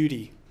eating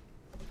beauty.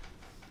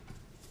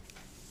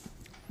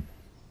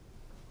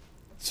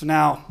 So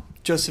now,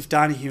 Joseph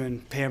Donahue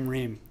and Pam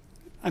Ream.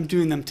 I'm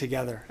doing them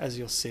together, as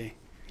you'll see.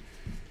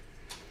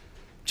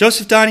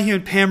 Joseph Donahue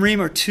and Pam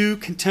Ream are two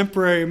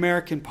contemporary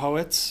American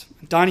poets.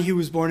 Donahue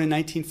was born in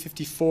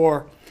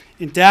 1954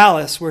 in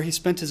Dallas, where he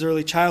spent his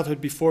early childhood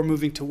before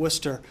moving to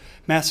Worcester,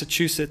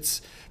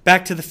 Massachusetts,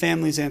 back to the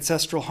family's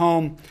ancestral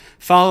home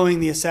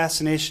following the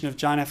assassination of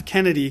John F.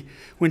 Kennedy,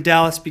 when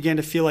Dallas began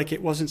to feel like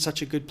it wasn't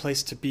such a good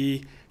place to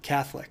be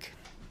Catholic.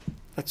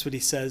 That's what he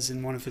says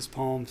in one of his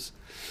poems.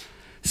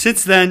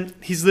 Since then,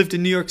 he's lived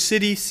in New York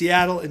City,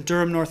 Seattle, and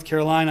Durham, North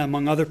Carolina,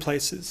 among other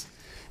places.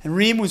 And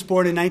Ream was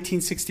born in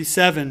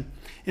 1967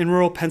 in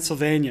rural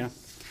Pennsylvania.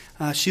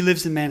 She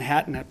lives in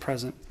Manhattan at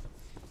present.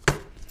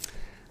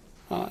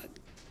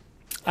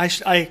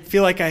 I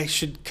feel like I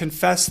should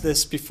confess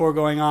this before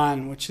going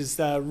on, which is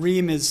that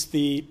Ream is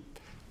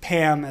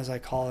Pam, as I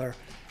call her,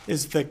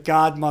 is the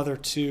godmother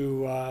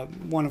to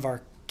one of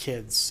our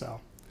kids.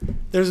 So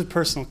there's a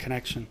personal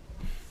connection.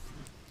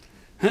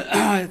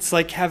 It's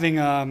like having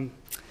a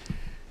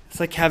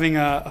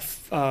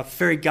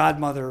fairy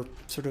godmother,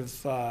 sort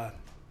of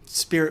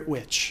spirit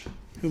witch,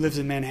 who lives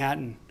in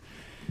Manhattan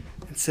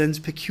and sends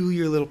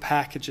peculiar little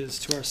packages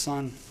to our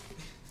son.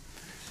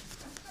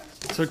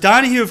 So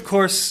Donahue, of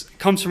course,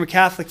 comes from a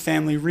Catholic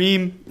family,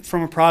 Ream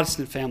from a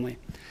Protestant family.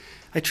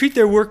 I treat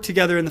their work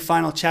together in the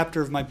final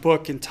chapter of my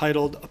book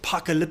entitled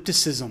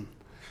Apocalypticism,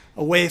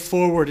 A Way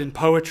Forward in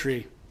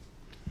Poetry.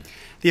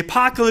 The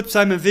apocalypse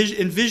I'm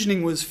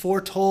envisioning was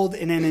foretold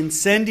in an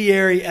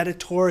incendiary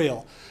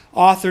editorial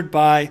authored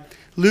by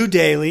Lou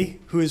Daly,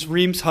 who is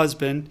Ream's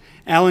husband,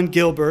 Alan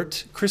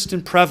Gilbert,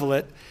 Kristen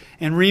Prevelet,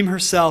 and Ream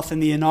herself in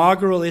the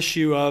inaugural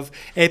issue of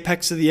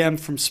Apex of the M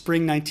from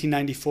spring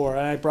 1994.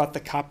 And I brought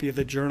the copy of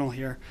the journal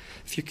here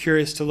if you're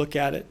curious to look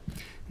at it.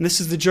 And this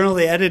is the journal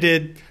they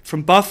edited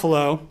from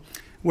Buffalo,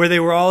 where they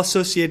were all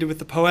associated with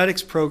the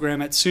poetics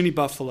program at SUNY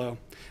Buffalo.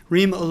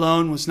 Ream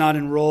alone was not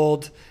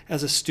enrolled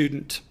as a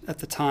student at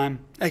the time.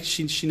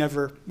 Actually, she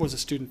never was a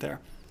student there.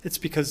 It's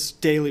because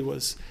Daly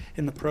was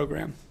in the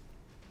program.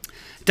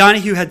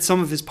 Donahue had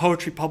some of his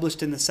poetry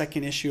published in the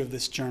second issue of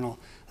this journal.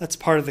 That's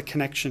part of the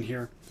connection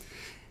here.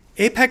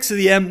 Apex of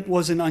the M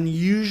was an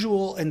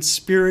unusual and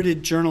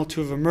spirited journal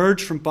to have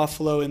emerged from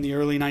Buffalo in the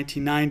early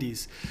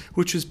 1990s,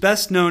 which was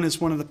best known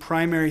as one of the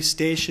primary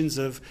stations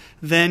of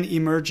then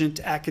emergent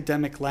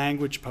academic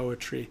language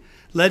poetry,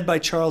 led by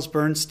Charles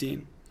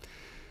Bernstein,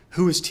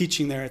 who was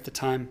teaching there at the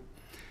time.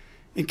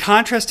 In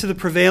contrast to the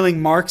prevailing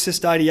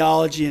Marxist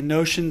ideology and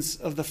notions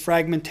of the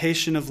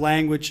fragmentation of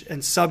language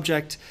and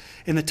subject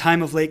in the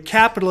time of late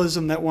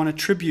capitalism that one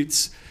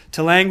attributes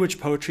to language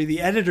poetry,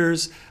 the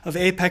editors of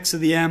Apex of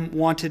the M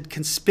wanted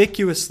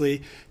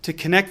conspicuously to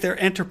connect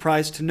their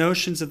enterprise to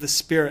notions of the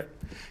spirit,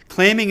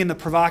 claiming in the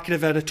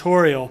provocative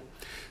editorial,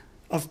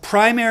 of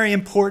primary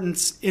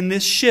importance in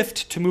this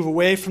shift to move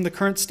away from the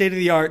current state of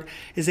the art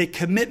is a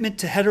commitment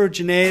to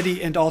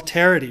heterogeneity and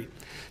alterity,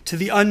 to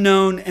the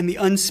unknown and the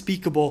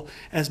unspeakable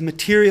as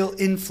material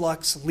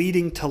influx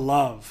leading to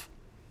love.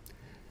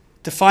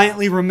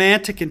 Defiantly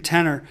romantic in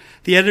tenor,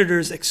 the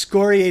editors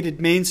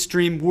excoriated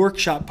mainstream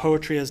workshop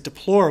poetry as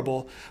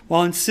deplorable,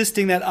 while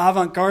insisting that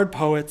avant-garde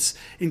poets,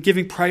 in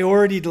giving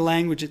priority to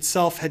language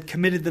itself, had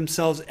committed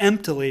themselves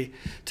emptily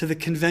to the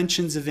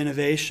conventions of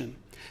innovation,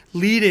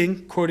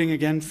 leading, quoting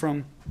again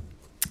from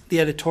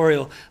the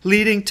editorial,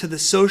 leading to the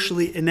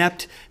socially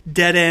inept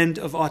dead end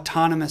of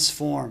autonomous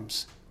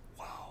forms.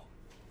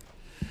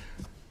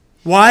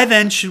 Why,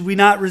 then, should we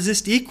not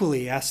resist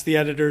equally, asked the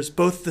editors,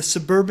 both the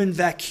suburban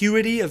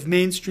vacuity of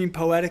mainstream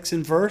poetics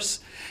in verse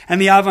and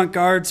the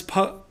avant-garde's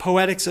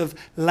poetics of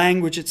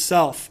language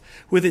itself,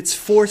 with its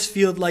force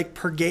field-like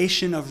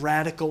purgation of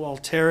radical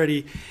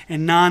alterity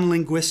and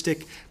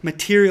non-linguistic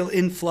material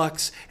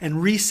influx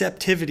and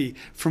receptivity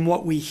from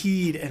what we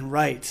heed and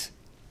write?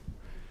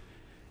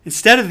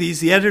 Instead of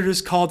these, the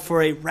editors called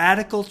for a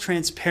radical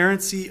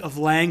transparency of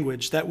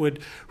language that would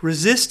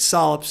resist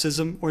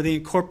solipsism or the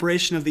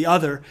incorporation of the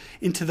other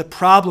into the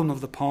problem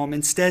of the poem,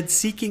 instead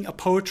seeking a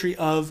poetry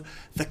of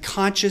the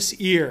conscious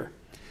ear,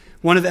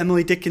 one of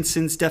Emily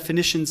Dickinson's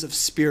definitions of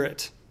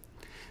spirit.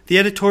 The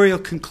editorial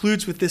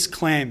concludes with this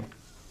claim.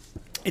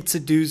 It's a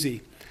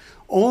doozy.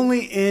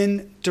 Only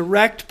in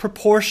direct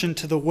proportion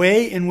to the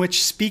way in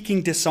which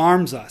speaking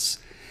disarms us,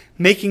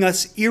 making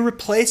us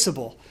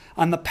irreplaceable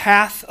on the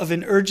path of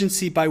an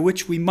urgency by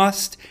which we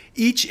must,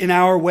 each in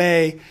our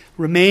way,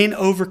 remain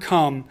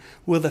overcome,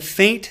 will the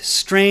faint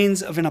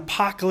strains of an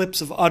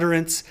apocalypse of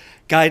utterance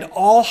guide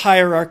all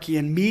hierarchy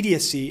and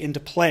mediacy into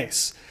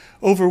place,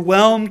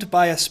 overwhelmed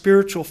by a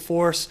spiritual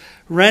force,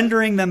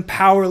 rendering them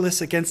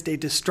powerless against a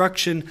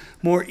destruction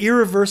more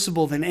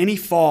irreversible than any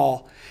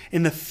fall,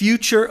 in the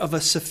future of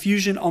a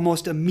suffusion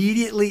almost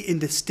immediately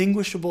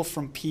indistinguishable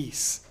from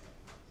peace.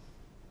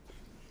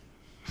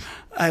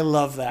 I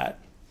love that.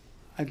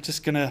 I'm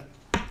just going to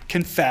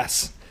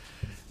confess.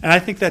 And I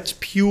think that's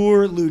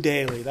pure Lou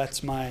Daly.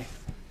 That's my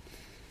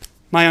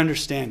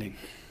understanding.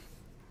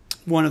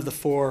 One of the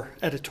four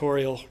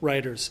editorial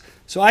writers.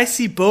 So I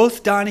see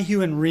both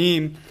Donahue and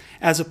Ream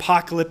as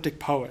apocalyptic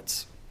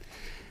poets.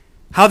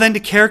 How then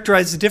to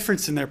characterize the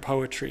difference in their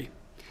poetry?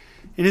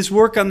 In his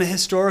work on the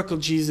historical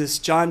Jesus,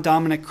 John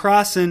Dominic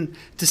Crossan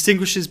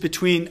distinguishes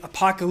between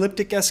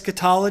apocalyptic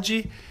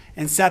eschatology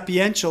and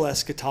sapiential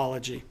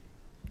eschatology,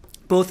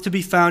 both to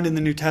be found in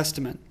the New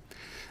Testament.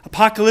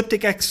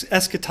 Apocalyptic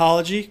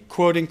eschatology,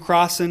 quoting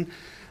Crossan,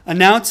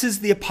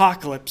 announces the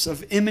apocalypse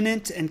of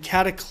imminent and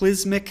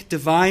cataclysmic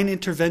divine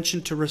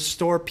intervention to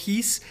restore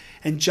peace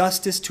and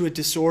justice to a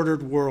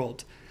disordered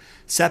world.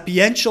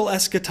 Sapiential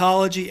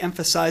eschatology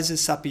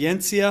emphasizes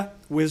sapientia,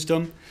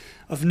 wisdom,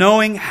 of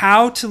knowing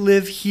how to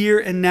live here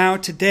and now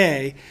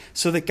today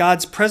so that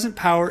God's present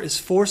power is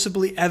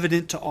forcibly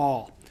evident to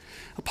all.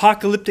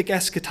 Apocalyptic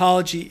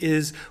eschatology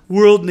is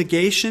world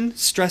negation,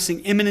 stressing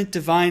imminent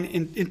divine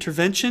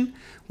intervention.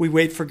 We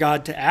wait for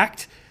God to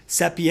act.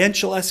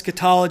 Sapiential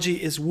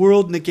eschatology is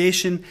world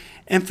negation,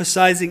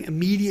 emphasizing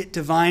immediate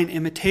divine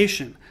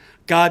imitation.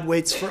 God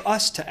waits for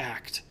us to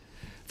act.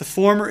 The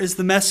former is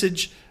the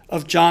message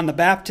of John the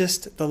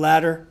Baptist, the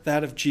latter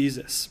that of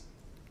Jesus.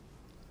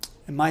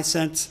 In my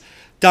sense,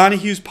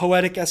 Donahue's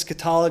poetic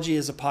eschatology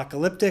is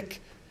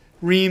apocalyptic.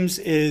 Ream's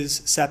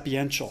is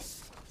sapiential.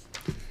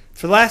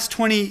 For the last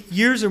 20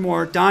 years or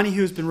more,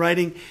 Donahue has been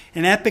writing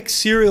an epic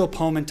serial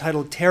poem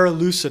entitled Terra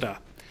Lucida.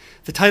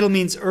 The title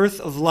means earth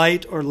of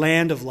light or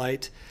land of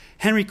light.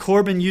 Henry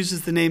Corbin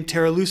uses the name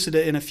Terra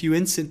Lucida in a few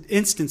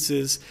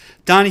instances.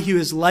 Donahue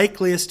is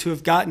likeliest to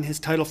have gotten his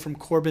title from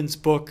Corbin's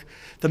book,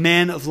 The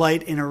Man of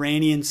Light in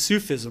Iranian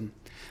Sufism,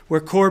 where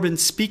Corbin,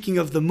 speaking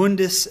of the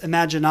mundus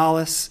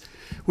imaginalis,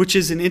 which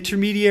is an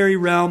intermediary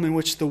realm in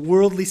which the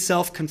worldly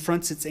self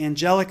confronts its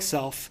angelic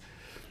self,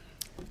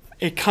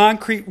 a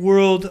concrete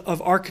world of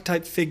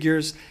archetype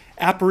figures,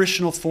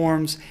 apparitional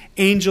forms,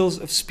 angels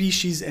of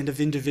species and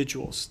of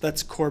individuals.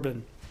 That's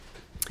Corbin.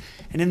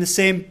 And in the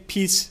same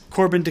piece,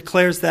 Corbin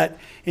declares that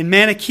in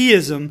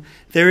Manichaeism,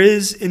 there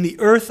is in the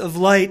earth of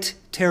light,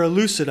 Terra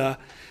Lucida,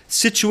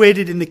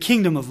 situated in the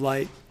kingdom of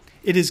light.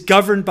 It is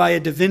governed by a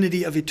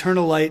divinity of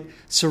eternal light,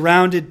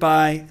 surrounded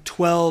by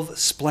 12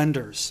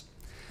 splendors.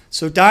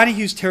 So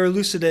Donahue's Terra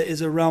Lucida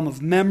is a realm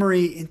of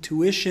memory,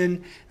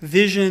 intuition,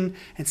 vision,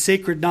 and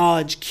sacred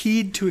knowledge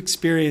keyed to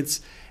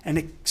experience and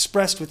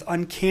expressed with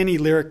uncanny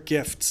lyric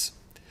gifts.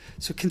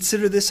 So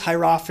consider this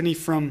hierophany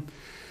from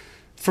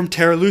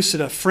Terra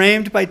Lucida,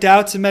 framed by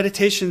doubts and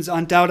meditations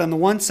on doubt on the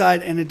one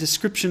side and a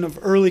description of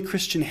early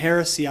Christian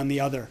heresy on the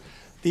other.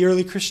 The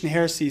early Christian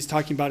heresy he's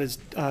talking about is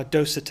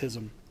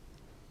Docetism.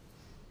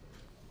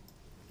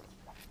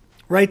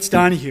 Writes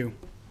Donahue,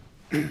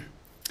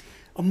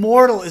 a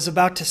mortal is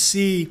about to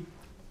see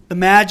the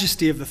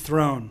majesty of the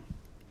throne,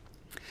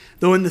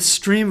 though in the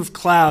stream of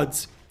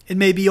clouds it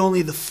may be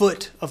only the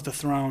foot of the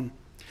throne,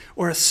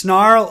 or a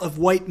snarl of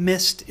white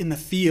mist in the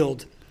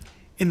field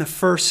in the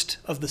first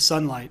of the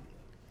sunlight.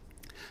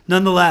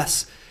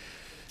 Nonetheless,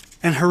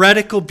 an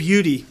heretical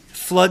beauty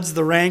floods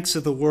the ranks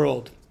of the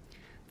world.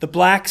 The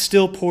black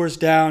still pours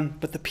down,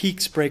 but the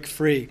peaks break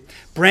free.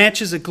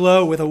 Branches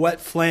aglow with a wet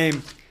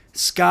flame,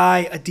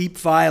 sky a deep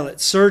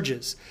violet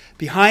surges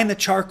behind the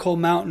charcoal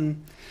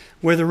mountain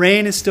where the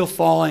rain is still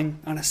falling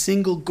on a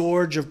single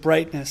gorge of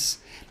brightness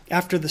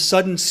after the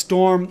sudden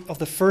storm of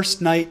the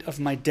first night of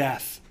my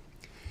death.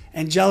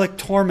 Angelic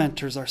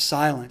tormentors are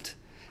silent.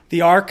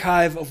 The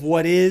archive of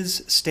what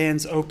is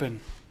stands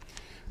open.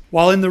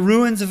 While in the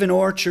ruins of an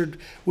orchard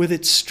with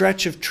its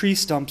stretch of tree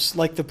stumps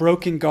like the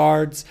broken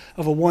guards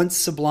of a once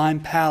sublime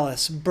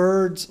palace,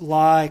 birds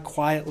lie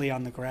quietly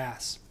on the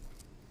grass.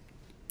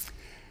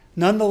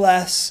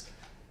 Nonetheless,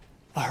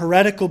 a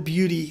heretical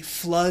beauty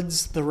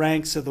floods the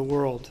ranks of the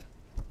world.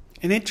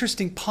 An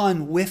interesting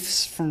pun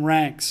whiffs from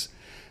ranks.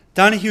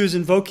 Donahue is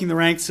invoking the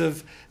ranks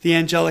of the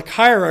angelic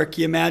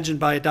hierarchy imagined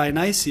by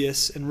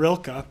Dionysius and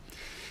Rilke,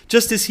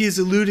 just as he is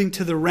alluding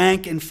to the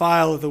rank and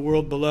file of the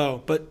world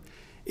below. But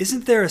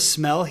isn't there a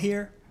smell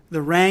here?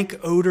 The rank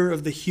odor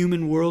of the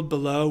human world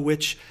below,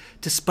 which,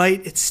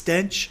 despite its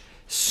stench,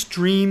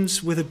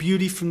 streams with a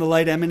beauty from the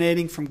light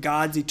emanating from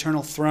God's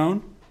eternal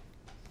throne?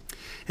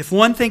 If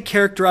one thing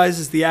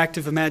characterizes the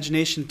active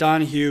imagination of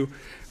Donahue,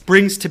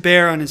 brings to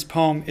bear on his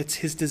poem. It's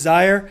his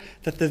desire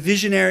that the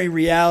visionary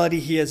reality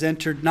he has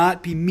entered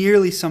not be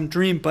merely some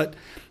dream, but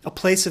a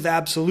place of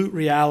absolute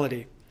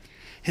reality.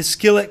 His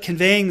skill at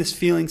conveying this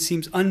feeling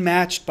seems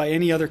unmatched by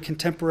any other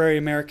contemporary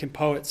American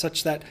poet,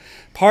 such that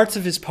parts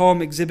of his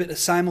poem exhibit a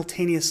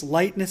simultaneous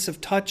lightness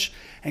of touch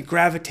and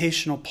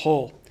gravitational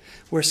pull,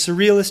 where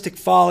surrealistic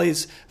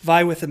follies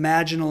vie with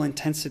imaginal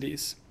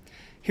intensities.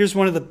 Here's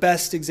one of the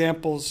best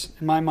examples,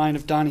 in my mind,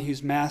 of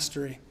Donahue's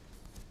mastery.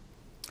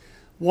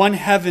 One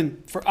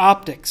heaven for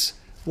optics,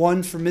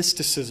 one for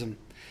mysticism.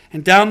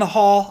 And down the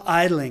hall,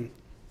 idling,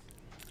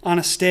 on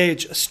a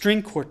stage, a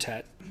string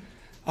quartet.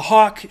 A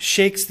hawk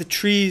shakes the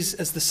trees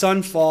as the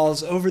sun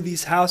falls over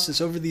these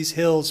houses, over these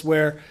hills,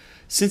 where,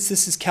 since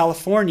this is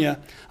California,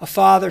 a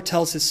father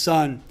tells his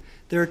son,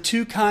 there are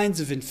two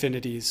kinds of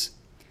infinities,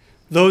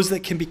 those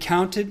that can be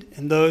counted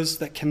and those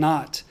that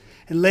cannot.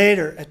 And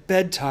later, at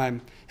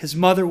bedtime, his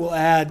mother will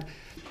add,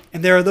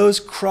 and there are those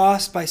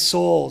crossed by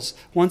souls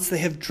once they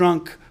have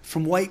drunk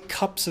from white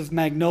cups of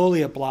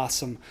magnolia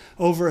blossom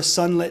over a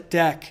sunlit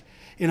deck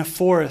in a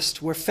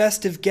forest where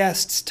festive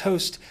guests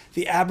toast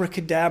the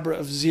abracadabra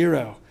of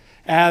zero,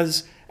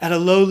 as at a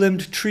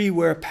low-limbed tree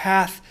where a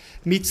path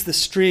meets the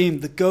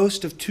stream, the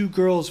ghost of two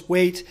girls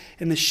wait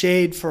in the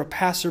shade for a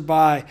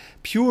passerby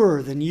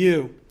purer than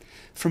you,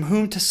 from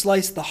whom to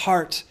slice the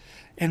heart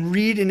and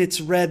read in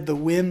its red the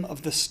whim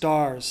of the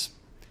stars.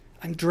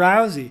 I'm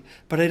drowsy,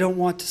 but I don't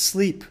want to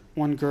sleep,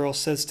 one girl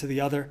says to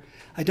the other.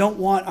 I don't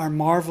want our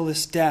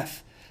marvelous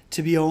death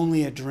to be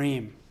only a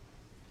dream.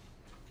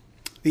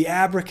 The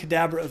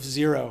abracadabra of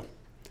zero.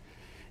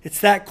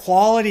 It's that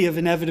quality of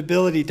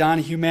inevitability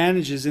Donahue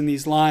manages in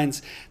these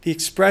lines, the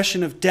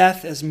expression of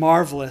death as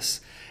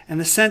marvelous, and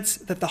the sense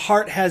that the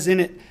heart has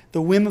in it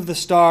the whim of the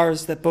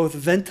stars that both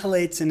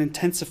ventilates and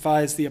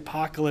intensifies the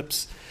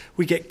apocalypse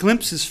we get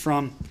glimpses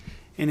from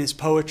in his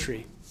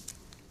poetry.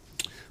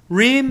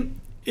 Ream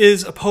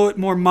is a poet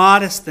more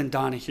modest than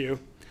Donahue,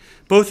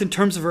 both in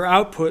terms of her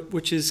output,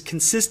 which is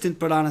consistent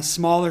but on a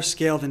smaller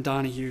scale than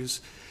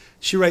Donahue's.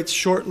 She writes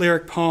short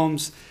lyric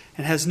poems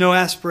and has no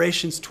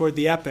aspirations toward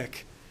the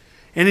epic,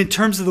 and in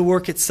terms of the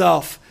work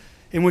itself,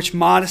 in which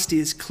modesty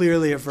is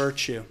clearly a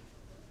virtue.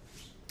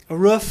 A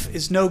roof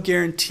is no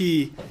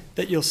guarantee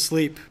that you'll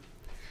sleep.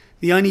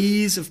 The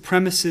unease of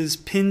premises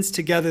pins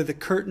together the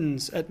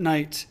curtains at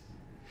night,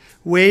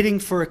 waiting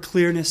for a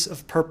clearness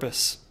of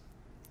purpose.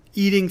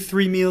 Eating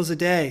 3 meals a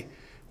day,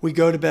 we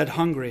go to bed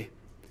hungry.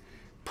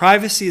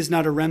 Privacy is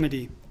not a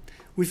remedy.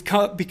 We've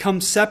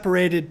become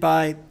separated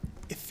by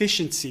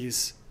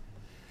efficiencies.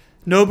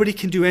 Nobody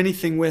can do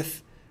anything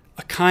with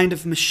a kind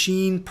of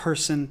machine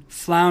person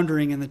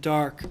floundering in the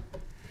dark.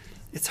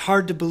 It's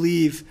hard to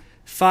believe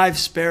 5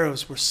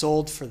 sparrows were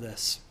sold for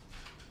this.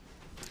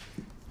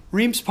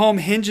 Ream's poem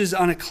hinges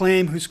on a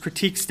claim whose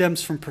critique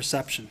stems from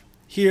perception.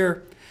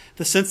 Here,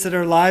 the sense that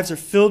our lives are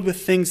filled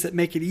with things that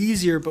make it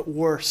easier but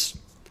worse.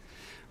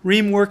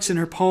 Ream works in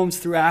her poems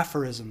through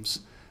aphorisms.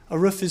 A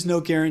roof is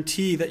no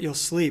guarantee that you'll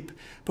sleep,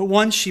 but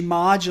one she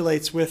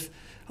modulates with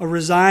a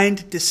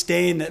resigned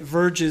disdain that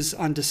verges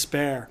on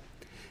despair.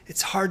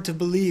 It's hard to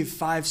believe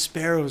 5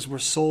 sparrows were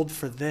sold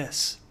for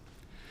this.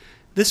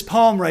 This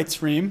poem,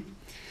 writes Ream,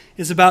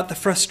 is about the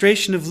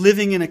frustration of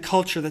living in a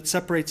culture that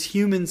separates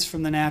humans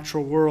from the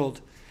natural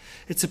world.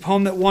 It's a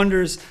poem that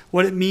wonders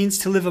what it means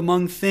to live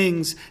among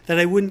things that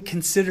I wouldn't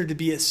consider to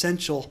be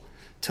essential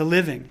to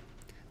living.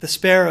 The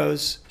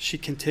sparrows, she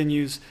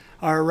continues,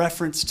 are a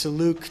reference to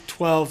Luke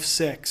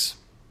 12:6.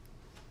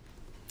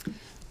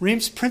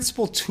 Ream's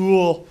principal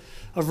tool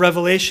of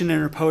revelation in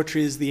her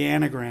poetry is the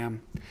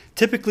anagram.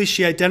 Typically,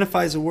 she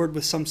identifies a word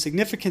with some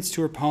significance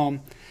to her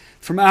poem,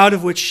 from out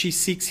of which she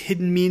seeks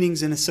hidden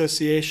meanings and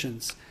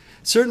associations.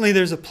 Certainly,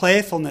 there's a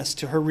playfulness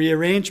to her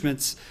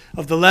rearrangements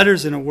of the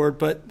letters in a word,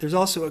 but there's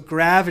also a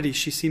gravity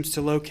she seems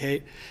to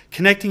locate,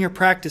 connecting her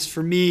practice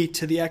for me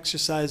to the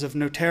exercise of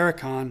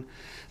notaricon,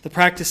 the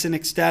practice in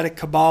ecstatic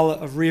Kabbalah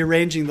of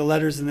rearranging the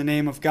letters in the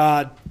name of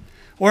God,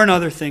 or in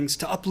other things,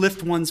 to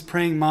uplift one's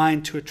praying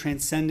mind to a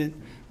transcendent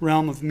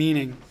realm of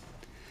meaning.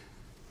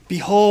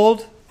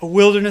 Behold, a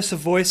wilderness of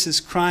voices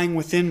crying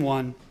within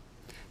one.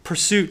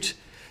 Pursuit,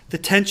 the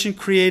tension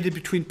created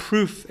between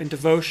proof and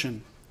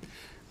devotion.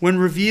 When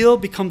reveal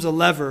becomes a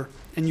lever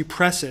and you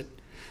press it,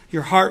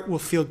 your heart will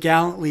feel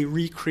gallantly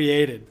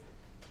recreated.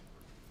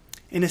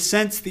 In a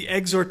sense, the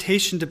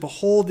exhortation to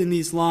behold in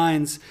these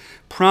lines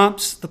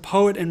prompts the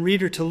poet and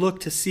reader to look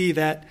to see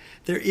that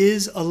there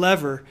is a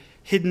lever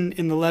hidden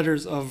in the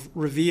letters of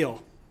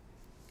reveal.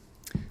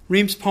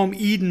 Ream's poem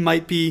Eden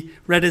might be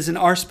read as an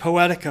ars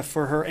poetica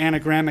for her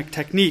anagrammic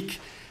technique,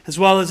 as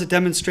well as a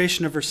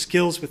demonstration of her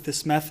skills with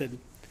this method.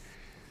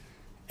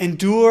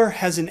 Endure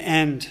has an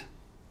end.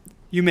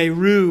 You may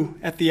rue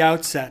at the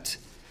outset,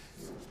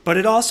 but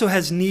it also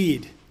has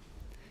need,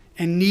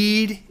 and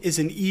need is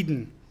an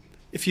Eden,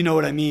 if you know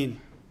what I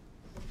mean.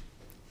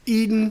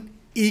 Eden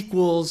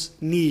equals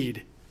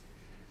need.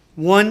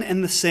 One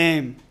and the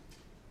same.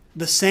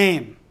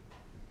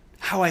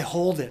 How I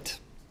hold it.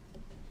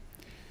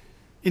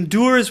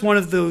 Endure is one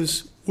of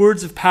those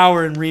words of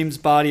power in Ream's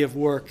body of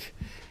work.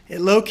 It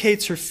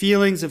locates her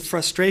feelings of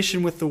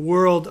frustration with the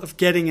world of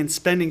getting and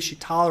spending she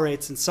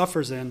tolerates and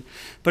suffers in,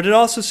 but it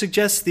also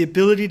suggests the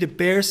ability to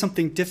bear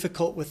something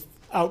difficult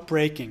without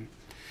breaking,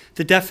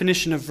 the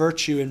definition of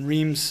virtue in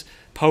Ream's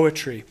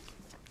poetry.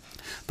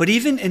 But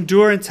even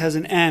endurance has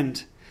an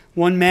end,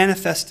 one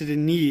manifested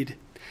in need.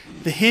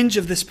 The hinge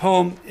of this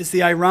poem is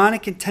the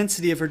ironic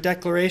intensity of her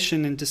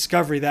declaration and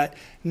discovery that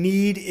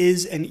need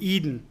is an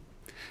Eden,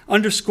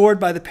 underscored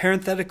by the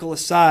parenthetical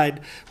aside,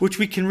 which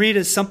we can read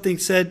as something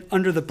said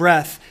under the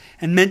breath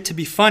and meant to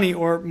be funny,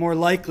 or more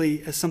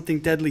likely as something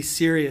deadly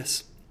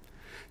serious.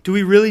 Do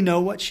we really know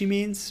what she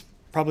means?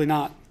 Probably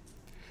not.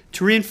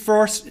 To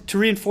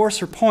reinforce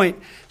her point,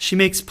 she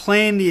makes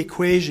plain the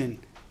equation,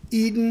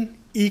 Eden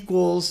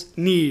equals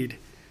need,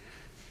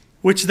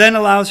 which then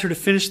allows her to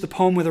finish the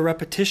poem with a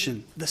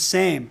repetition, the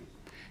same,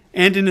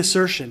 and an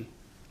assertion,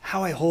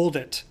 how I hold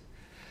it,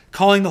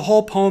 calling the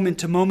whole poem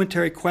into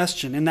momentary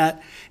question, in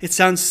that it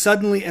sounds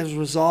suddenly as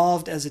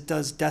resolved as it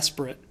does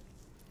desperate.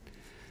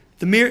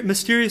 The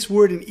mysterious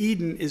word in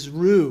Eden is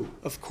rue,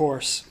 of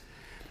course.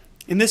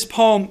 In this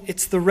poem,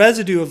 it's the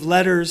residue of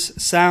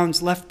letters,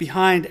 sounds left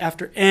behind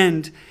after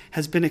end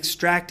has been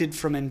extracted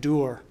from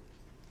endure.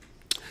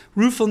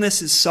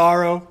 Ruefulness is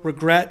sorrow,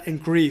 regret,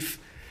 and grief,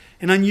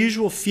 an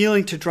unusual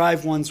feeling to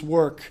drive one's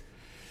work.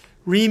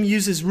 Ream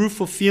uses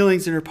rueful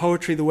feelings in her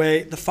poetry the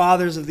way the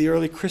fathers of the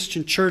early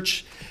Christian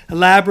church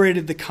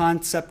elaborated the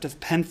concept of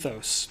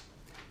penthos.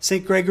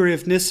 St. Gregory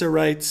of Nyssa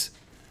writes,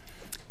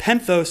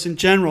 "Penthos in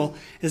general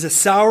is a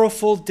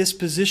sorrowful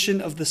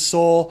disposition of the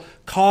soul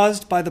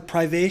caused by the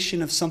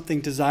privation of something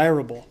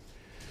desirable."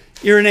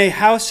 Irenee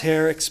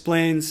Househair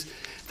explains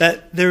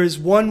that there is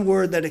one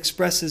word that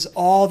expresses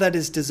all that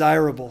is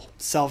desirable,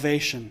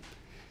 salvation.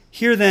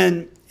 Here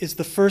then is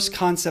the first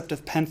concept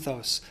of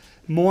penthos,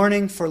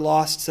 mourning for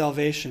lost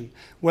salvation,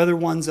 whether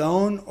one's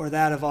own or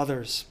that of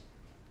others.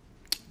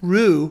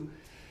 Rue,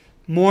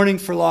 mourning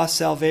for lost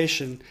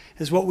salvation,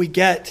 is what we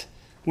get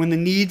when the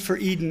need for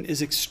Eden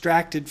is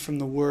extracted from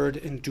the word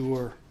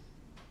endure.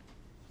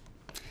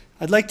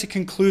 I'd like to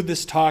conclude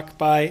this talk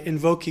by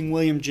invoking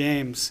William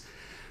James,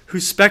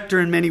 whose specter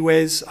in many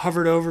ways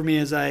hovered over me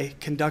as I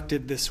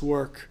conducted this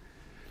work.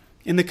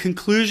 In the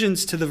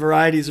conclusions to the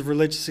varieties of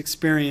religious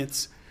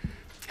experience,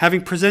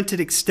 having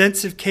presented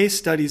extensive case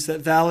studies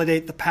that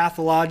validate the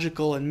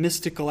pathological and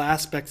mystical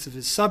aspects of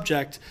his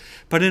subject,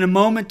 but in a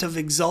moment of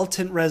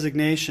exultant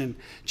resignation,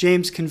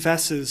 James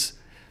confesses,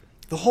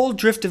 "The whole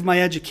drift of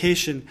my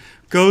education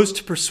goes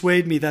to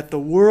persuade me that the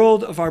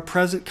world of our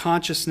present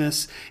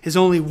consciousness is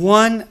only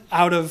one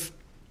out of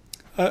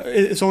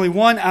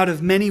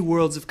many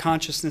worlds of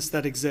consciousness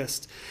that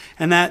exist,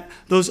 and that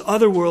those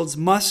other worlds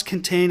must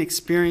contain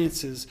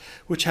experiences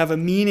which have a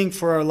meaning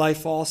for our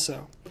life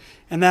also,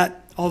 and that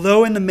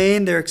although in the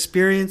main their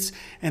experience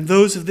and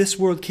those of this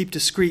world keep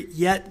discrete,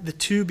 yet the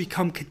two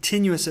become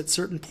continuous at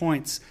certain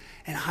points,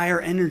 and higher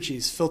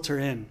energies filter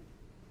in."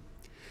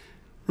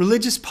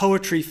 Religious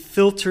poetry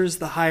filters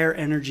the higher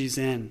energies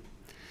in.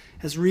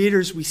 As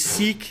readers, we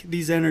seek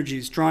these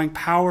energies, drawing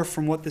power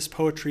from what this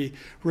poetry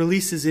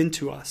releases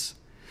into us.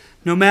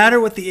 No matter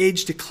what the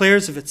age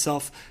declares of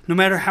itself, no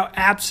matter how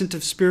absent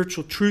of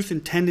spiritual truth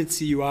and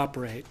tendency you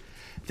operate,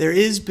 there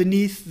is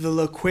beneath the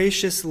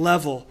loquacious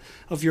level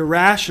of your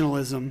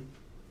rationalism,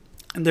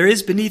 and there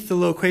is beneath the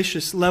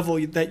loquacious level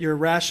that your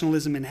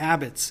rationalism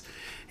inhabits,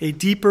 a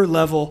deeper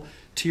level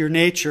to your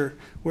nature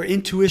where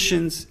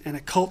intuitions and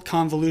occult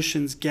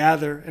convolutions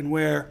gather, and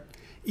where,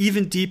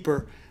 even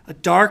deeper, a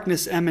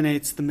darkness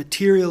emanates the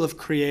material of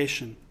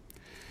creation.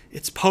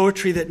 It's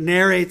poetry that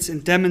narrates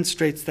and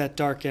demonstrates that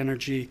dark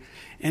energy,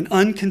 an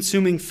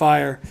unconsuming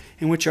fire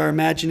in which our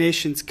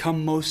imaginations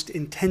come most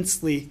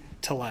intensely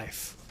to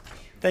life.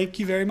 Thank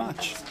you very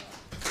much.